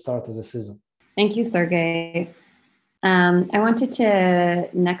would start as a CISO. Thank you, Sergei. I wanted to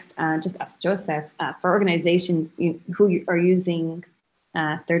next just ask Joseph, for organizations who are using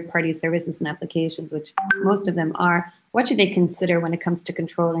third-party services and applications, which most of them are, what should they consider when it comes to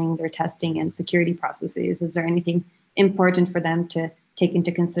controlling their testing and security processes? Is there anything important for them to take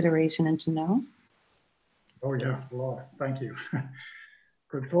into consideration and to know? Oh yeah, a lot. Thank you.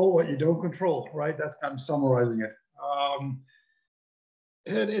 Control what you don't control, right? That's kind of summarizing it.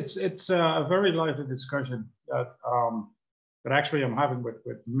 It's a very lively discussion that actually I'm having with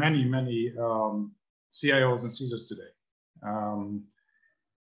many CIOs and CISOs today.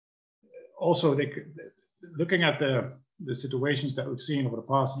 Also, looking at the situations that we've seen over the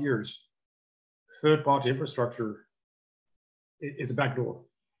past years, third-party infrastructure is a backdoor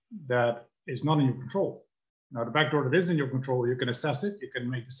that is not in your control. Now, the backdoor that is in your control, you can assess it, you can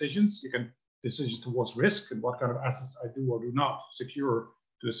make decisions, decisions towards risk and what kind of assets I do or do not secure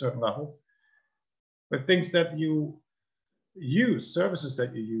to a certain level. But things that you use, services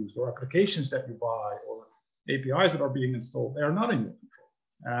that you use, or applications that you buy, or APIs that are being installed, they are not in your control.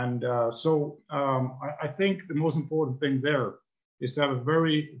 And I think the most important thing there is to have a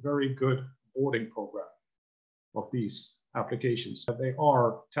very, very good boarding program of these applications, that they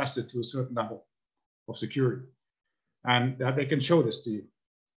are tested to a certain level of security, and that they can show this to you.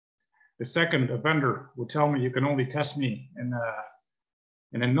 The second, a vendor will tell me you can only test me in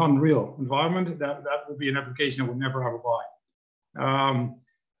a non-real environment, that would be an application I would never ever buy.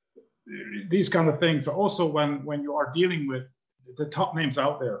 These kind of things are also when you are dealing with the top names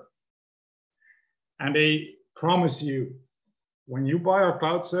out there, and they promise you, when you buy our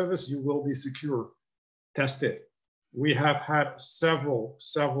cloud service, you will be secure. Test it. We have had several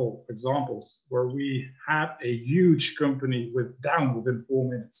examples where we had a huge company down within 4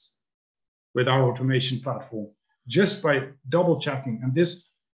 minutes with our automation platform, just by double checking. And this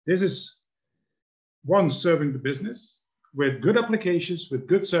is one, serving the business with good applications, with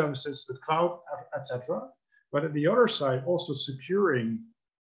good services, with cloud, etc. But at the other side, also securing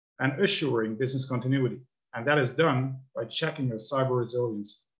and assuring business continuity. And that is done by checking your cyber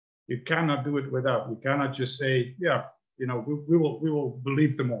resilience. You cannot do it without. You cannot just say, yeah, we will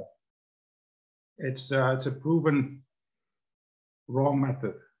believe them all. It's a proven wrong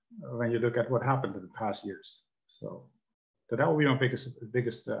method when you look at what happened in the past years. So that will be my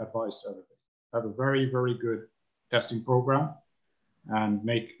biggest advice to everybody. Have a very, very good testing program and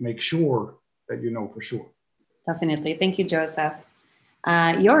make sure that you know for sure. Definitely. Thank you, Joseph.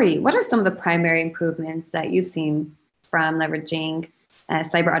 Joeri, what are some of the primary improvements that you've seen from leveraging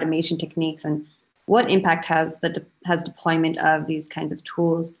cyber automation techniques, and what impact has deployment of these kinds of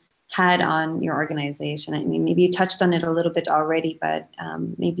tools had on your organization? I mean, maybe you touched on it a little bit already, but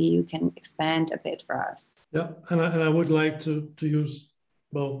maybe you can expand a bit for us. Yeah, and I would like to use,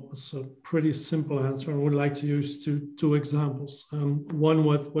 well, it's a pretty simple answer. I would like to use two examples. One,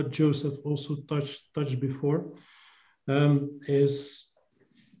 what Joseph also touched before, is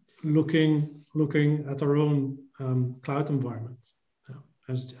looking at our own cloud environment.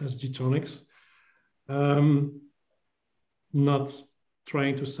 As Getronics, Not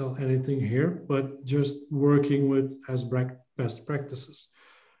trying to sell anything here, but just working with as best practices.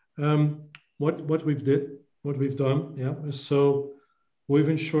 What we've done, yeah. So we've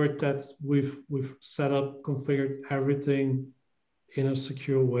ensured that we've set up, configured everything in a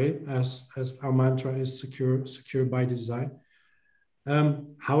secure way, as our mantra is secure by design.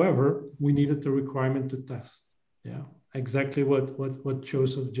 However, we needed the requirement to test. Yeah, exactly what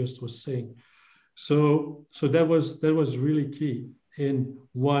Joseph just was saying. So that was really key in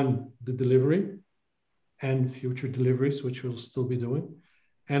one, the delivery and future deliveries, which we'll still be doing,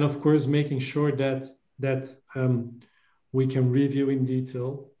 and of course making sure that we can review in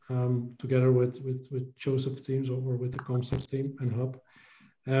detail together with Joseph's teams or with the Comsec team and Hub,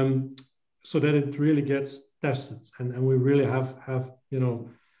 so that it really gets tested and we really have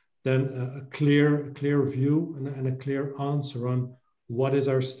then a clear view and a clear answer on what is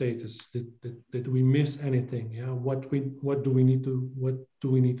our status. Did we miss anything? Yeah, what do we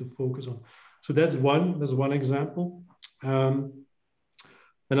need to focus on? So that's one example.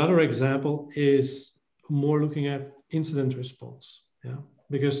 Another example is more looking at incident response. Yeah,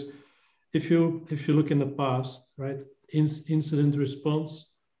 because if you look in the past, right, incident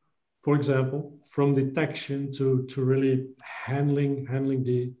response, for example, from detection to really handling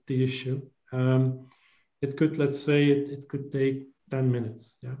the issue, it could, let's say, it could take 10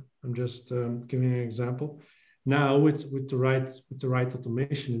 minutes. Yeah, I'm just giving an example. Now with the right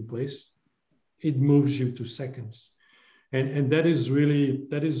automation in place, it moves you to seconds, and that is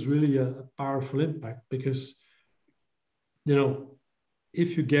really a powerful impact, because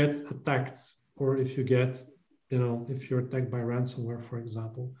if you get attacked, or if you're attacked by ransomware, for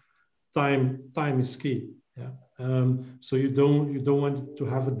example, time is key. Yeah, so you don't want to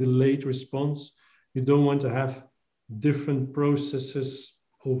have a delayed response. You don't want to have different processes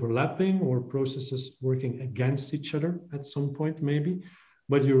overlapping or processes working against each other at some point, maybe,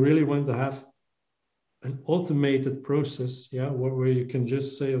 but you really want to have an automated process, yeah, where you can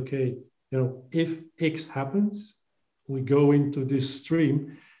just say, okay, if X happens, we go into this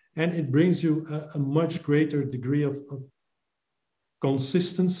stream, and it brings you a much greater degree of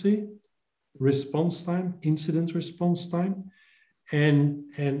consistency, response time, incident response time, and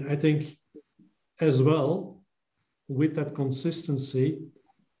I think as well, with that consistency,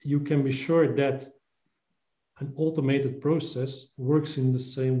 you can be sure that an automated process works in the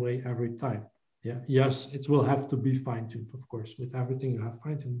same way every time. Yeah, yes, it will have to be fine-tuned, of course. With everything you have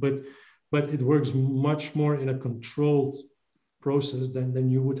fine-tuned, but it works much more in a controlled process than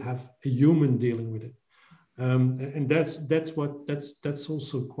you would have a human dealing with it. And that's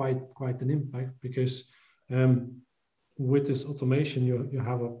also quite an impact, because with this automation you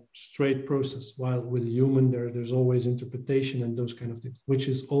have a straight process, while with a human there's always interpretation and those kind of things, which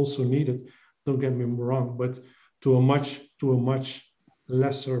is also needed. Don't get me wrong, but to a much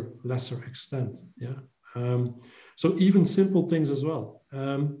lesser extent. Yeah. So even simple things as well.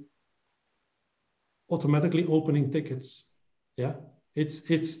 Automatically opening tickets. Yeah.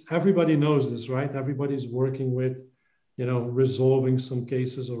 It's everybody knows this, right? Everybody's working with, resolving some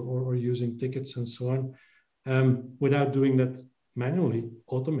cases or using tickets and so on, without doing that manually.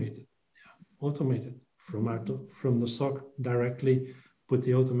 Automated. Yeah. Automated from the SOC directly. Put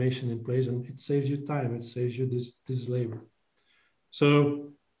the automation in place, and it saves you time. It saves you this labor.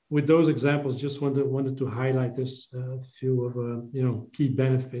 So with those examples, just wanted to highlight this few of key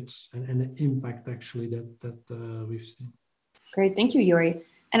benefits and the impact actually that we've seen. Great, thank you, Joeri.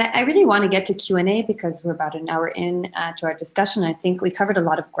 And I really want to get to Q&A because we're about an hour in to our discussion. I think we covered a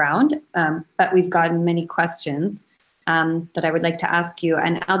lot of ground, but we've gotten many questions that I would like to ask you.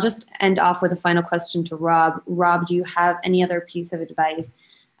 And I'll just end off with a final question to Rob. Rob, do you have any other piece of advice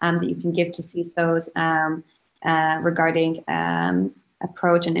that you can give to CISOs regarding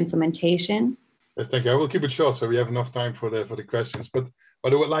approach and implementation? Yes, thank you. I will keep it short so we have enough time for the questions. But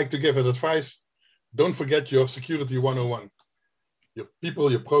what I would like to give as advice, don't forget your security 101. Your people,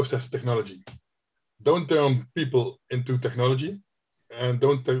 your process, technology. Don't turn people into technology, and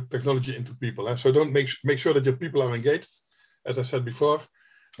don't turn technology into people. So don't make sure that your people are engaged. As I said before,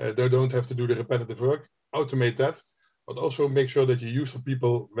 they don't have to do the repetitive work. Automate that, but also make sure that you use the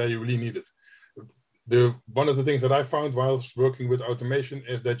people where you really need it. One of the things that I found whilst working with automation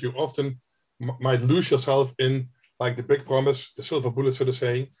is that you often might lose yourself in like the big promise, the silver bullet, so to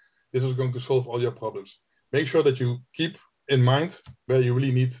say, this is going to solve all your problems. Make sure that you keep in mind where you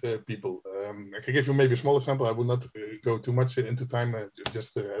really need people. I can give you maybe a small example. I will not go too much into time,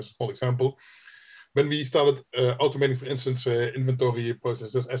 just as a small example. When we started automating, for instance, inventory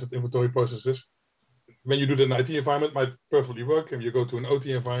processes, asset inventory processes, when you do that in an IT environment, it might perfectly work. And you go to an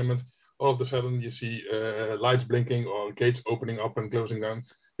OT environment, all of a sudden you see lights blinking or gates opening up and closing down,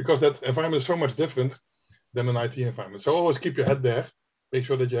 because that environment is so much different than an IT environment. So always keep your head there. Make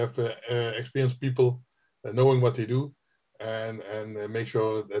sure that you have experienced people knowing what they do, and make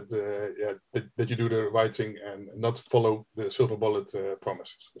sure that, that you do the right thing and not follow the silver bullet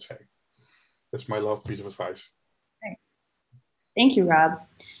promises. That's my last piece of advice. Okay. Thank you, Rob.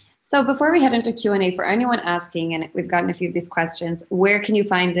 So before we head into Q&A, for anyone asking, and we've gotten a few of these questions, where can you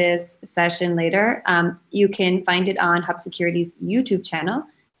find this session later? You can find it on Hub Security's YouTube channel.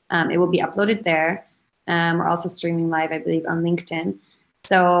 It will be uploaded there. We're also streaming live, I believe, on LinkedIn.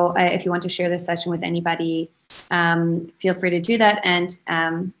 So if you want to share this session with anybody, feel free to do that. And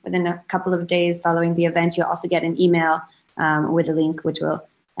within a couple of days following the event, you'll also get an email with a link, which will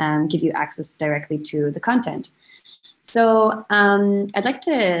give you access directly to the content. So I'd like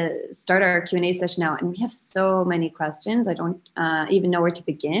to start our Q&A session now, and we have so many questions. I don't even know where to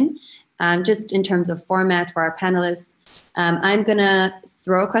begin. Just in terms of format for our panelists, I'm gonna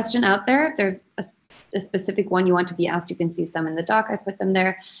throw a question out there. If there's a specific one you want to be asked, you can see some in the doc. I've put them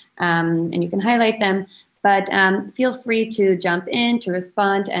there, and you can highlight them. But feel free to jump in, to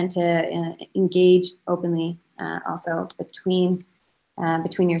respond, and to engage openly also between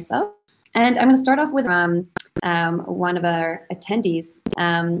yourself. And I'm going to start off with one of our attendees,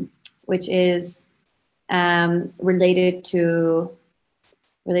 which is related to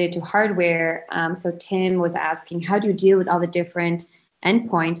hardware. So Tim was asking, how do you deal with all the different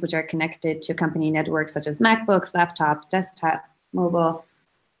endpoints which are connected to company networks, such as MacBooks, laptops, desktop, mobile?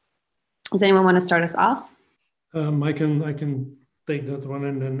 Does anyone want to start us off? I can take that one,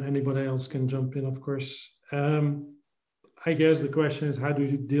 and then anybody else can jump in, of course. I guess the question is, how do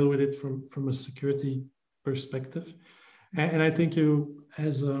you deal with it from a security perspective? And I think you,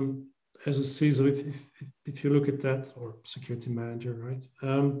 as a CISO, if you look at that, or security manager, right?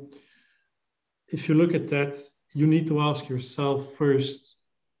 If you look at that, you need to ask yourself first,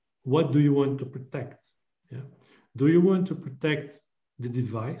 what do you want to protect? Yeah. Do you want to protect the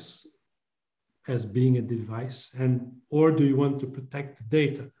device as being a device, or do you want to protect the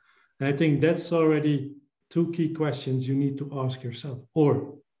data? And I think that's already two key questions you need to ask yourself.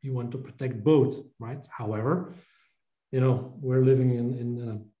 Or you want to protect both, right? However, we're living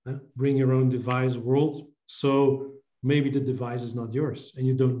in bring your own device world. So maybe the device is not yours, and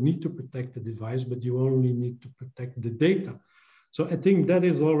you don't need to protect the device, but you only need to protect the data. So I think that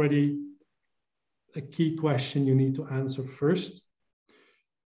is already a key question you need to answer first.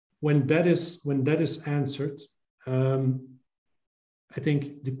 When that is answered, I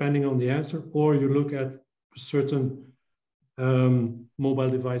think depending on the answer, or you look at a certain mobile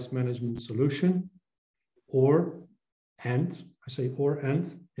device management solution, you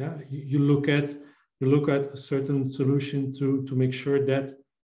look at a certain solution to make sure that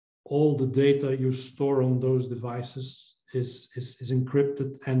all the data you store on those devices is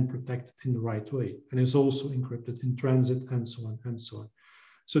encrypted and protected in the right way, and is also encrypted in transit, and so on and so on.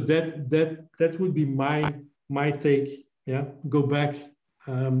 So that would be my take. Yeah, go back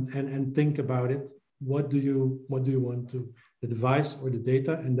and think about it. What do you want to, the device or the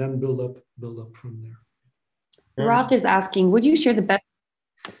data, and then build up from there. Roth is asking, would you share the best?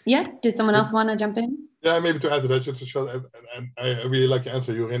 Yeah, did someone else want to jump in? Yeah, maybe to add to that, just to show, and I really like your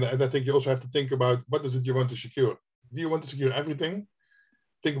answer, Joeri, and I think you also have to think about what is it you want to secure. Do you want to secure everything?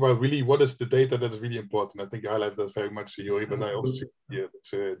 Think about really what is the data that is really important. I think you highlighted that very much, Joeri, but I also see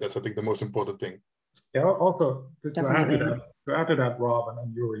that's I think the most important thing. Yeah, also to add to that, Rob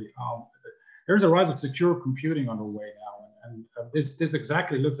and Joeri, there's a rise of secure computing underway now, and this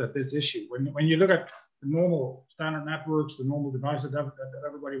exactly looks at this issue. When you look at the normal standard networks, the normal devices that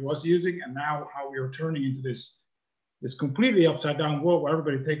everybody was using, and now how we are turning into this completely upside down world where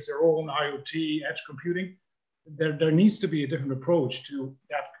everybody takes their own IoT edge computing, there needs to be a different approach to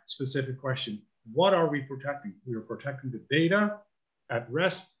that specific question. What are we protecting? We are protecting the data at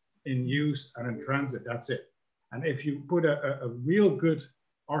rest, in use, and in transit. That's it. And if you put a real good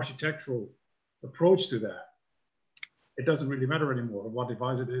architectural approach to that, it doesn't really matter anymore what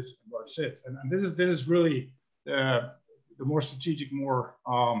device it is and where it sits. And this is really the more strategic, more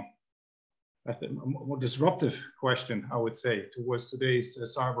disruptive question, I would say, towards today's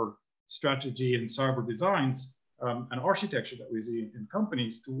cyber strategy and cyber designs and architecture that we see in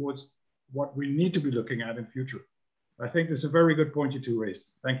companies towards what we need to be looking at in future. I think that's a very good point you two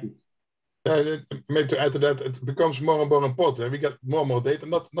raised. Thank you. Maybe to add to that, it becomes more and more important. We get more and more data,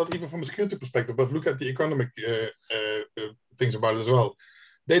 not even from a security perspective, but look at the economic things about it as well.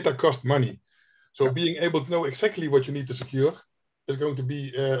 Data costs money. So being able to know exactly what you need to secure is going to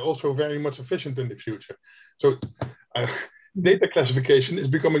be also very much efficient in the future. So data classification is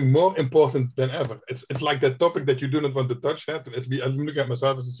becoming more important than ever. It's like that topic that you do not want to touch. I'm looking at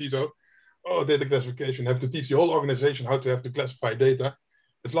myself as a CISO. Oh, data classification, have to teach the whole organization how to have to classify data.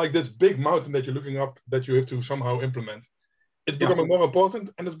 It's like this big mountain that you're looking up that you have to somehow implement. It's becoming more important,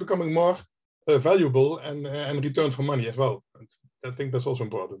 and it's becoming more valuable and return for money as well. And I think that's also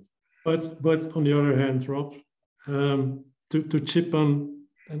important. But on the other hand, Rob, to chip on,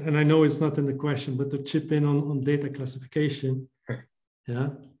 and I know it's not in the question, but to chip in on data classification, yeah,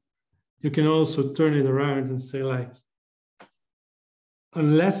 you can also turn it around and say, like,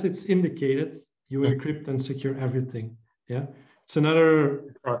 unless it's indicated, you encrypt and secure everything. Yeah, it's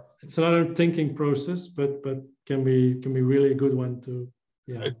another thinking process, but can be really a good one to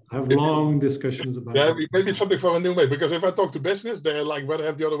have long discussions about. Yeah, maybe something for a new way. Because if I talk to business, they're like, better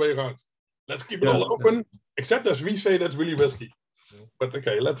have the other way around. Let's keep it all open, except as we say that's really risky. But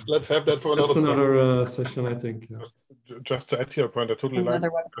okay, let's have that for another. That's another session, I think. Yeah. Just to add to your point, I totally like the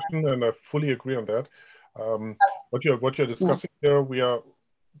question, and I fully agree on that. What you're discussing here,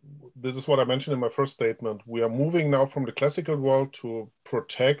 this is what I mentioned in my first statement. We are moving now from the classical world to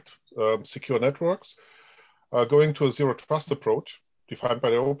protect secure networks, going to a zero trust approach defined by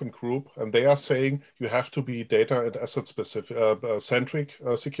the open group, and they are saying you have to be data and asset specific centric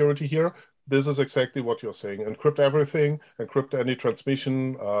security here. This is exactly what you're saying. Encrypt everything, encrypt any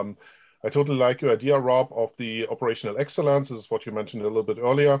transmission. I totally like your idea, Rob, of the operational excellence. This is what you mentioned a little bit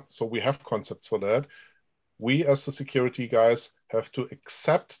earlier. So we have concepts for that. We as the security guys have to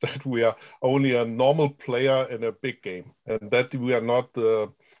accept that we are only a normal player in a big game, and that we are not the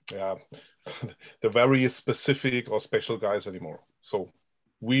very specific or special guys anymore. So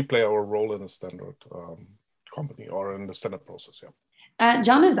we play our role in a standard company or in the standard process.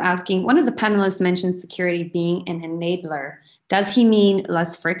 John is asking, one of the panelists mentioned security being an enabler. Does he mean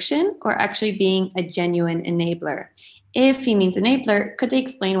less friction or actually being a genuine enabler? If he means enabler, could they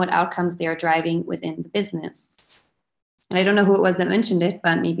explain what outcomes they are driving within the business? And I don't know who it was that mentioned it,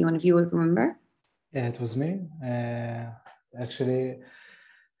 but maybe one of you would remember. Yeah, it was me. Actually,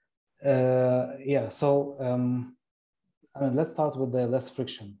 so I mean, let's start with the less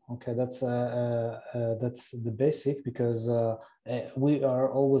friction. Okay, that's the basic, because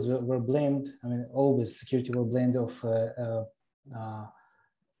we're blamed. I mean, always security were blamed of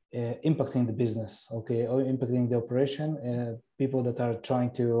impacting the business, okay, or impacting the operation. People that are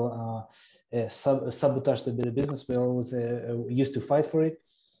trying to sabotage the business, we always used to fight for it.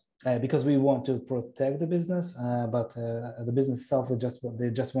 Because we want to protect the business, but the business itself, they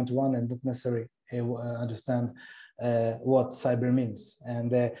just want to run and not necessarily understand what cyber means.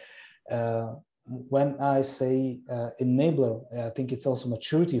 And when I say enabler, I think it's also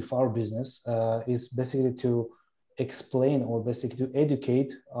maturity of our business is basically to explain or basically to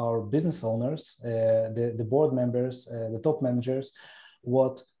educate our business owners, the board members, the top managers,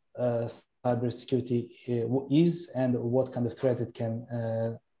 what cybersecurity is and what kind of threat it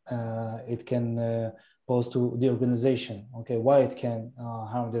can pose to the organization, okay, why it can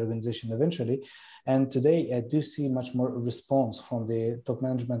harm the organization eventually. And today I do see much more response from the top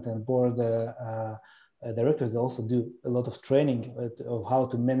management and board directors. They also do a lot of training of how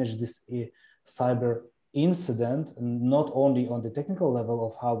to manage this cyber incident, not only on the technical level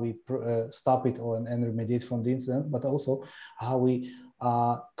of how we stop it and remediate from the incident, but also how we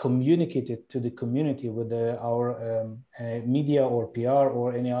communicate it to the community with our media or PR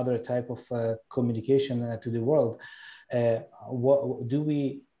or any other type of communication to the world. What do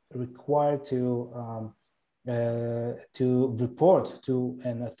we require to report to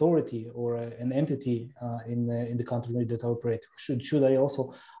an authority or an entity in the country that operate? Should I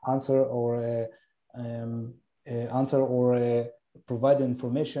also answer or provide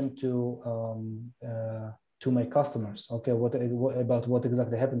information to my customers, okay, about what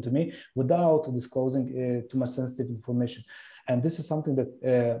exactly happened to me without disclosing too much sensitive information? And this is something that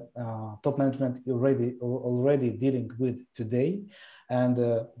top management already dealing with today. And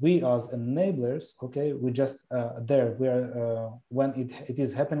we as enablers, okay, we just there. We are when it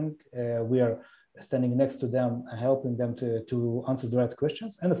is happening, we are standing next to them, helping them to answer the right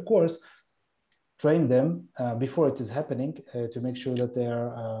questions, and of course, train them before it is happening to make sure that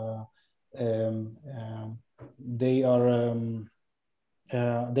they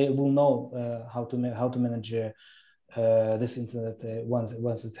will know how to manage this incident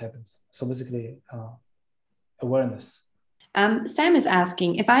once it happens. So basically, awareness. Sam is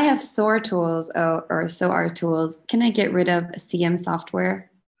asking, if I have SOAR tools or SOAR tools, can I get rid of CM software?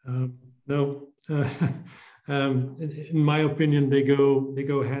 No. In my opinion, they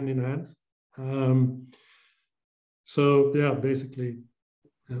go hand in hand. So yeah, basically,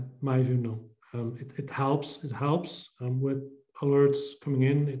 my view, no. It helps with alerts coming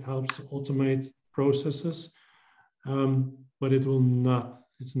in. It helps to automate processes, but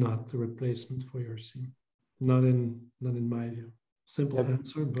it's not the replacement for your SIEM. Not in my view. Simple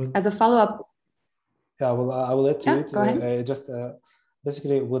answer, but as a follow-up. Yeah, well, I will add to it. Go ahead.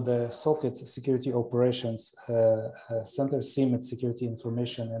 Basically, with the SOCET Security Operations Center, SIEM, Security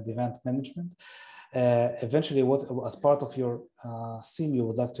Information and Event Management. Eventually, as part of your SIEM, you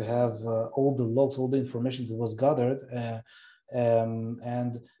would like to have all the logs, all the information that was gathered,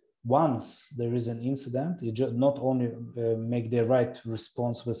 and once there is an incident, you just not only make the right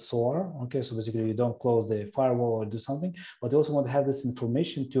response with SOAR, okay, so basically you don't close the firewall or do something, but you also want to have this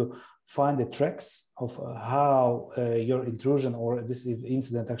information to find the tracks of how your intrusion or this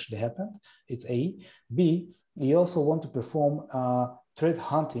incident actually happened. It's A. B, you also want to perform threat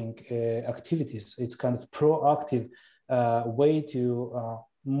hunting activities. It's kind of proactive way to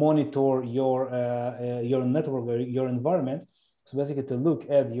monitor your network or your environment. So basically to look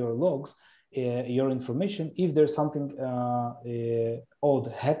at your logs, your information, if there's something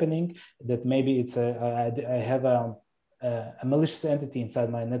odd happening, that maybe it's I have a malicious entity inside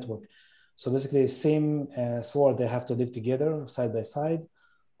my network. So basically SIEM, SOAR, they have to live together side by side.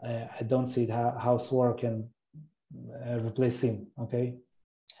 I don't see how SOAR can replace SIEM, okay?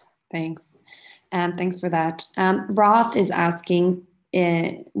 Thanks. Thanks for that. Roth is asking,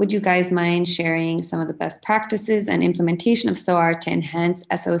 would you guys mind sharing some of the best practices and implementation of SOAR to enhance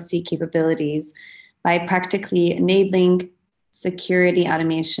SOC capabilities by practically enabling security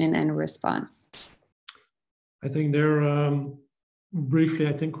automation and response? I think there, briefly,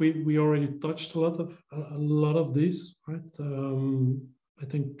 I think we already touched a lot of these, right? I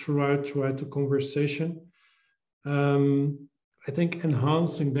think throughout the conversation, I think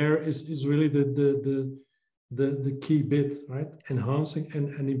enhancing there is really the key bit, right? Enhancing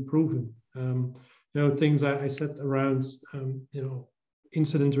and improving. Things I said around,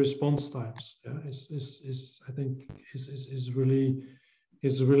 incident response times. Yeah, I think is really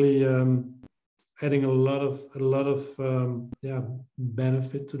adding a lot of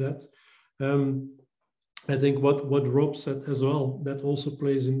benefit to that. I think what Rob said as well, that also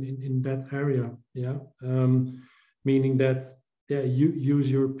plays in that area. Yeah, meaning that you use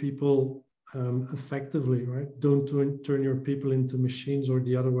your people effectively, right? Don't turn your people into machines or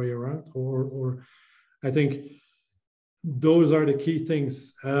the other way around. Or I think those are the key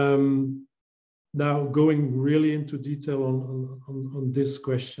things. Now going really into detail on this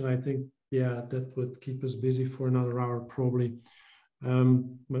question, I think that would keep us busy for another hour probably.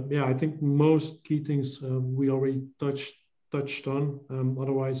 But I think most key things we already touched on.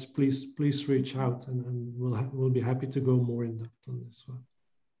 Otherwise, please reach out and we'll be happy to go more in depth on this one.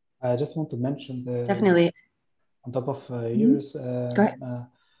 I just want to mention definitely on top of yours. Go ahead.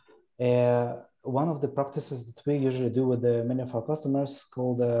 One of the practices that we usually do with many of our customers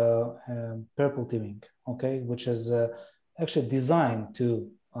called purple teaming, okay, which is actually designed to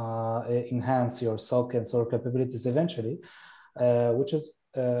enhance your SOC and SOAR capabilities eventually, which is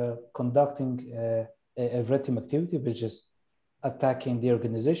conducting a red team activity, which is attacking the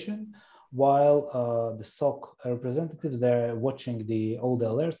organization, while the SOC representatives, they're watching all the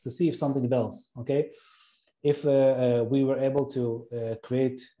alerts to see if something bells, okay? If we were able to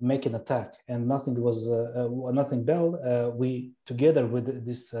make an attack and nothing belled, we together with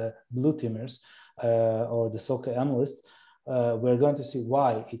these blue teamers or the SOC analysts, we're going to see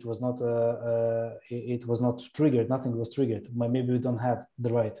why it was not triggered. Nothing was triggered. Maybe we don't have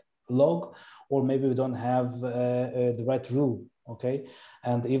the right log, or maybe we don't have the right rule. Okay,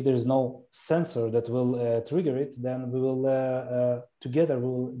 and if there is no sensor that will trigger it, then we will together we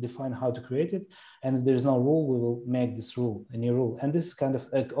will define how to create it. And if there is no rule, we will make this rule, a new rule. And this is kind of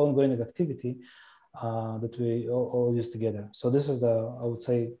an ongoing activity that we all use together. So this is I would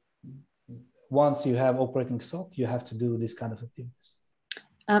say, once you have operating SOC, you have to do this kind of activities.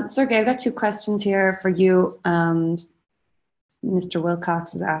 Sergei, I've got two questions here for you. Mr.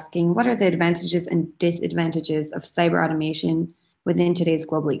 Wilcox is asking, what are the advantages and disadvantages of cyber automation within today's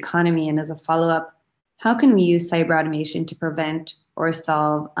global economy? And as a follow-up, how can we use cyber automation to prevent or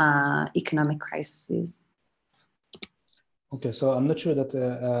solve economic crises? Okay, so I'm not sure that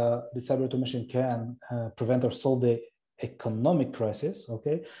the cyber automation can prevent or solve the economic crisis,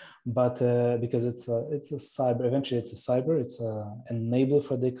 okay, but because it's a cyber, eventually it's a cyber, it's an enabler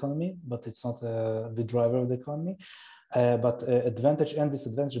for the economy, but it's not the driver of the economy. But advantage and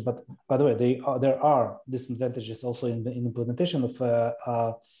disadvantage. But by the way, there are disadvantages also in the implementation of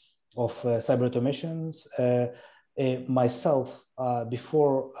cyber automations. myself,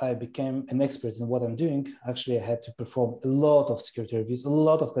 before I became an expert in what I'm doing, actually I had to perform a lot of security reviews, a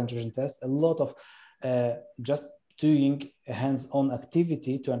lot of penetration tests, a lot of just doing a hands-on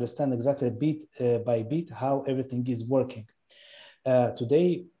activity to understand exactly bit by bit how everything is working.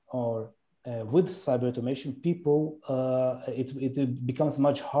 Today, or with cyber automation, people, it becomes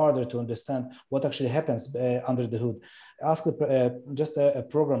much harder to understand what actually happens under the hood. Ask just a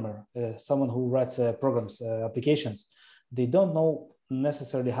programmer, someone who writes programs, applications. They don't know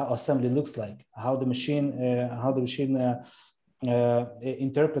necessarily how assembly looks like, how the machine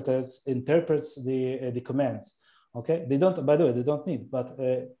interprets the commands. Okay, they don't. By the way, they don't need, but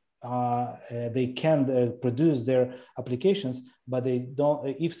they can produce their applications, but they don't.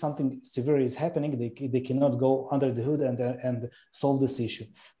 If something severe is happening, they cannot go under the hood and solve this issue.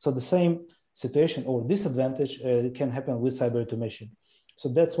 So the same situation or disadvantage can happen with cyber automation. So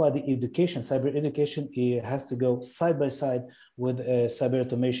that's why the education, cyber education, has to go side by side with cyber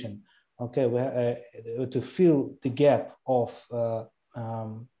automation. Okay, to fill the gap of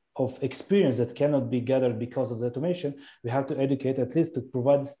experience that cannot be gathered because of the automation, we have to educate, at least to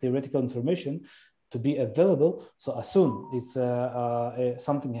provide this theoretical information to be available. So as soon it's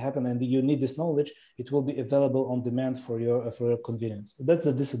something happen and you need this knowledge, it will be available on demand for your convenience. That's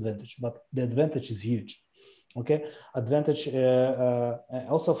a disadvantage, but the advantage is huge. Okay, advantage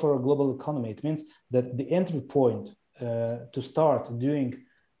also for a global economy. It means that the entry point to start doing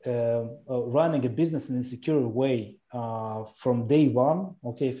running a business in a secure way from day one,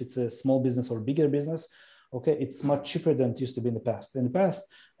 okay, if it's a small business or bigger business, okay, it's much cheaper than it used to be in the past. In the past,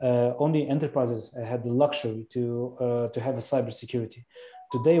 only enterprises had the luxury to have a cybersecurity.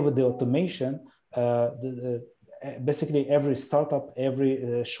 Today, with the automation, basically every startup,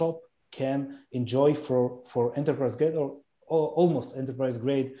 every shop can enjoy for enterprise grade or almost enterprise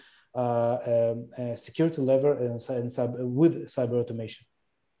grade security level with cyber automation.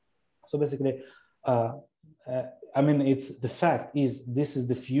 So basically, I mean, it's the fact is this is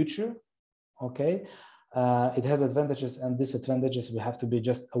the future, okay? It has advantages and disadvantages. We have to be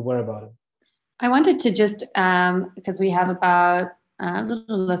just aware about it. I wanted to just, because we have about a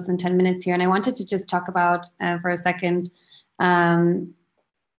little less than 10 minutes here, and I wanted to just talk about for a second,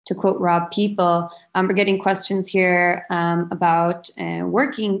 to quote Rob, people. We're getting questions here about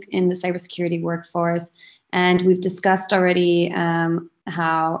working in the cybersecurity workforce. And we've discussed already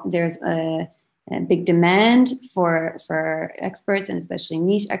how there's a big demand for experts, and especially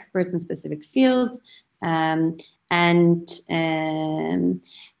niche experts in specific fields. One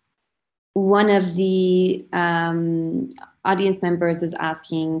of the audience members is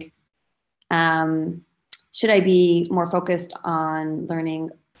asking, should I be more focused on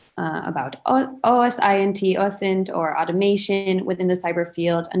learning about OSINT or automation within the cyber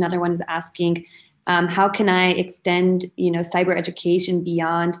field? Another one is asking, how can I extend, cyber education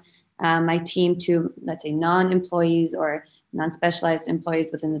beyond my team to, let's say, non-employees or non-specialized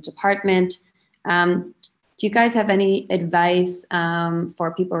employees within the department? Do you guys have any advice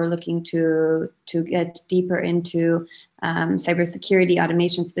for people who are looking to get deeper into cybersecurity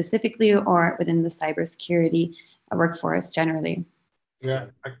automation specifically, or within the cybersecurity workforce generally? Yeah,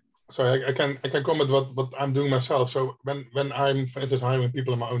 I can comment what I'm doing myself. So when I'm, for instance, hiring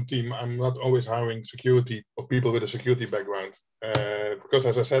people in my own team, I'm not always hiring security or people with a security background, because,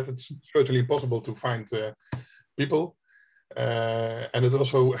 as I said, it's certainly possible to find people, and it's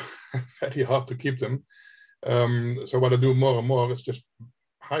also very hard to keep them. So what I do more and more is just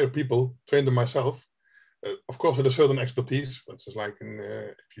hire people, train them myself. Of course, with a certain expertise, for instance, like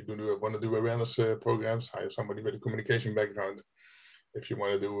if you want to do awareness programs, hire somebody with a communication background. If you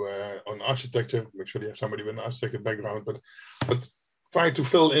want to do on architecture, make sure you have somebody with an architecture background. But try to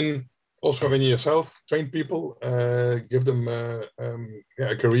fill in also when yourself, train people, give them a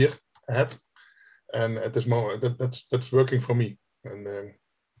career ahead. And at this moment, that's working for me, and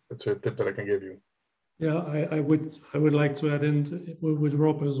that's a tip that I can give you. Yeah, I would like to add in with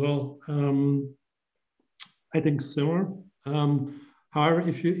Rob as well. I think similar. However,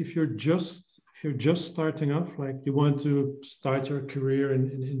 if you're just starting off, like you want to start your career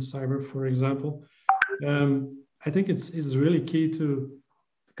in cyber, for example, I think it's really key to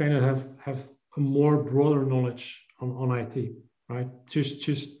kind of have a more broader knowledge on IT, right?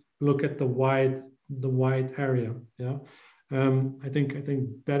 Just look at the wide area, yeah. I think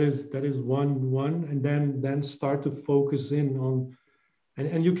that is one, and then start to focus in on,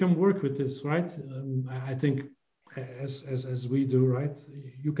 and you can work with this, right? I think as we do, right?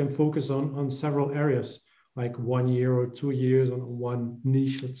 You can focus on several areas, like 1 year or 2 years on one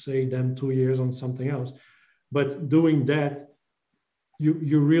niche, let's say, then 2 years on something else. But doing that,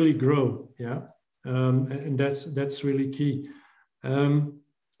 you really grow, yeah. and that's really key.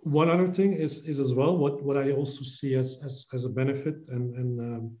 One other thing is as well what I also see as a benefit,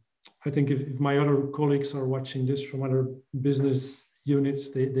 and I think if my other colleagues are watching this from other business units,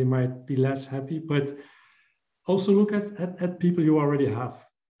 they might be less happy, but also look at people you already have.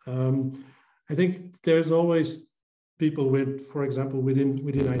 I think there's always people with, for example, within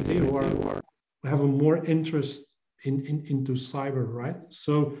IT who have a more interest into cyber, right?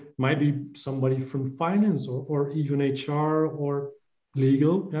 So might be somebody from finance or even HR or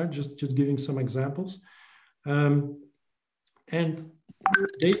legal, yeah, just giving some examples. And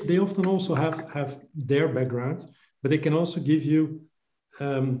they often also have their background, but they can also give you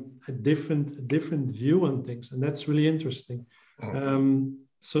a different view on things, and that's really interesting.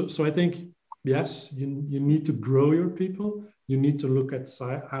 So I think, yes, you need to grow your people. You need to look at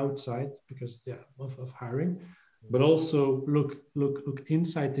outside because of hiring, but also look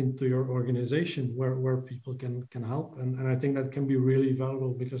inside into your organization where people can help. And I think that can be really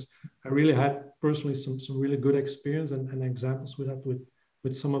valuable because I really had personally some really good experience and examples with that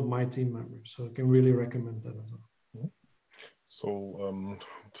with some of my team members. So I can really recommend that as well. So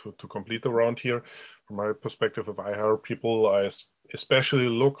to complete the round here, from my perspective, if I hire people, I especially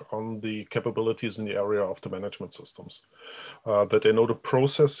look on the capabilities in the area of the management systems, that they know the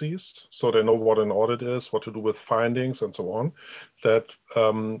processes, so they know what an audit is, what to do with findings, and so on. That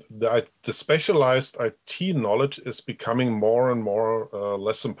the specialized IT knowledge is becoming more and more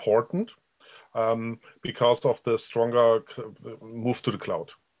less important because of the stronger move to the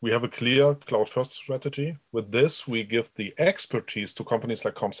cloud. We have a clear cloud-first strategy. With this, we give the expertise to companies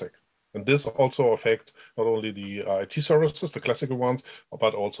like Comsec. And this also affects not only the IT services, the classical ones,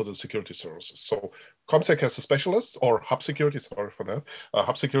 but also the security services. So Comsec has a specialist, or Hub Security, sorry for that.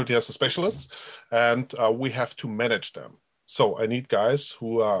 Hub Security has a specialist, and we have to manage them. So I need guys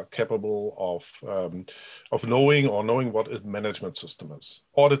who are capable of knowing what a management system is,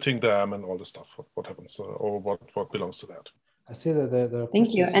 auditing them and all the stuff, what happens, or what belongs to that. I see that there are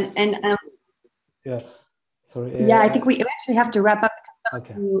Thank you. And yeah, sorry. Yeah, I think we actually have to wrap up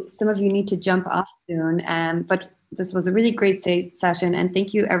because some of you need to jump off soon. But this was a really great session, and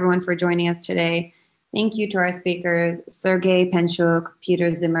thank you everyone for joining us today. Thank you to our speakers, Sergei, Penchuk, Peter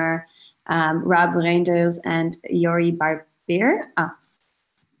Zimmer, Rob Reijnders, and Joeri Barbier.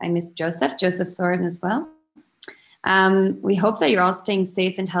 I missed Joseph Souren as well. We hope that you're all staying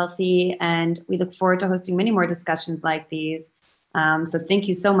safe and healthy, and we look forward to hosting many more discussions like these. So thank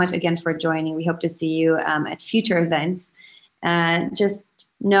you so much again for joining. We hope to see you at future events. Just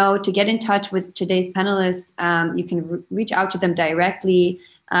know to get in touch with today's panelists, you can reach out to them directly.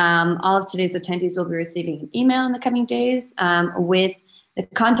 All of today's attendees will be receiving an email in the coming days with the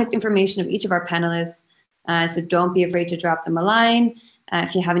contact information of each of our panelists. So don't be afraid to drop them a line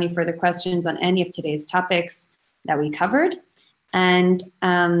if you have any further questions on any of today's topics that we covered. And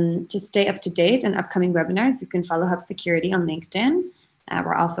to stay up to date on upcoming webinars, you can follow Hub Security on LinkedIn.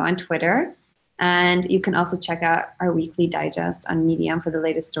 We're also on Twitter. And you can also check out our weekly digest on Medium for the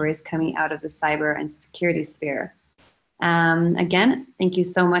latest stories coming out of the cyber and security sphere. Again, thank you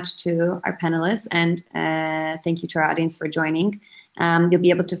so much to our panelists, and thank you to our audience for joining. You'll be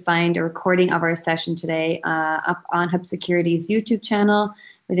able to find a recording of our session today up on Hub Security's YouTube channel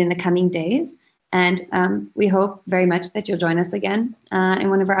within the coming days. And we hope very much that you'll join us again in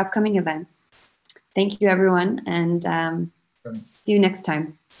one of our upcoming events. Thank you, everyone, and see you next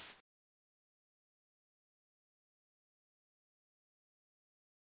time.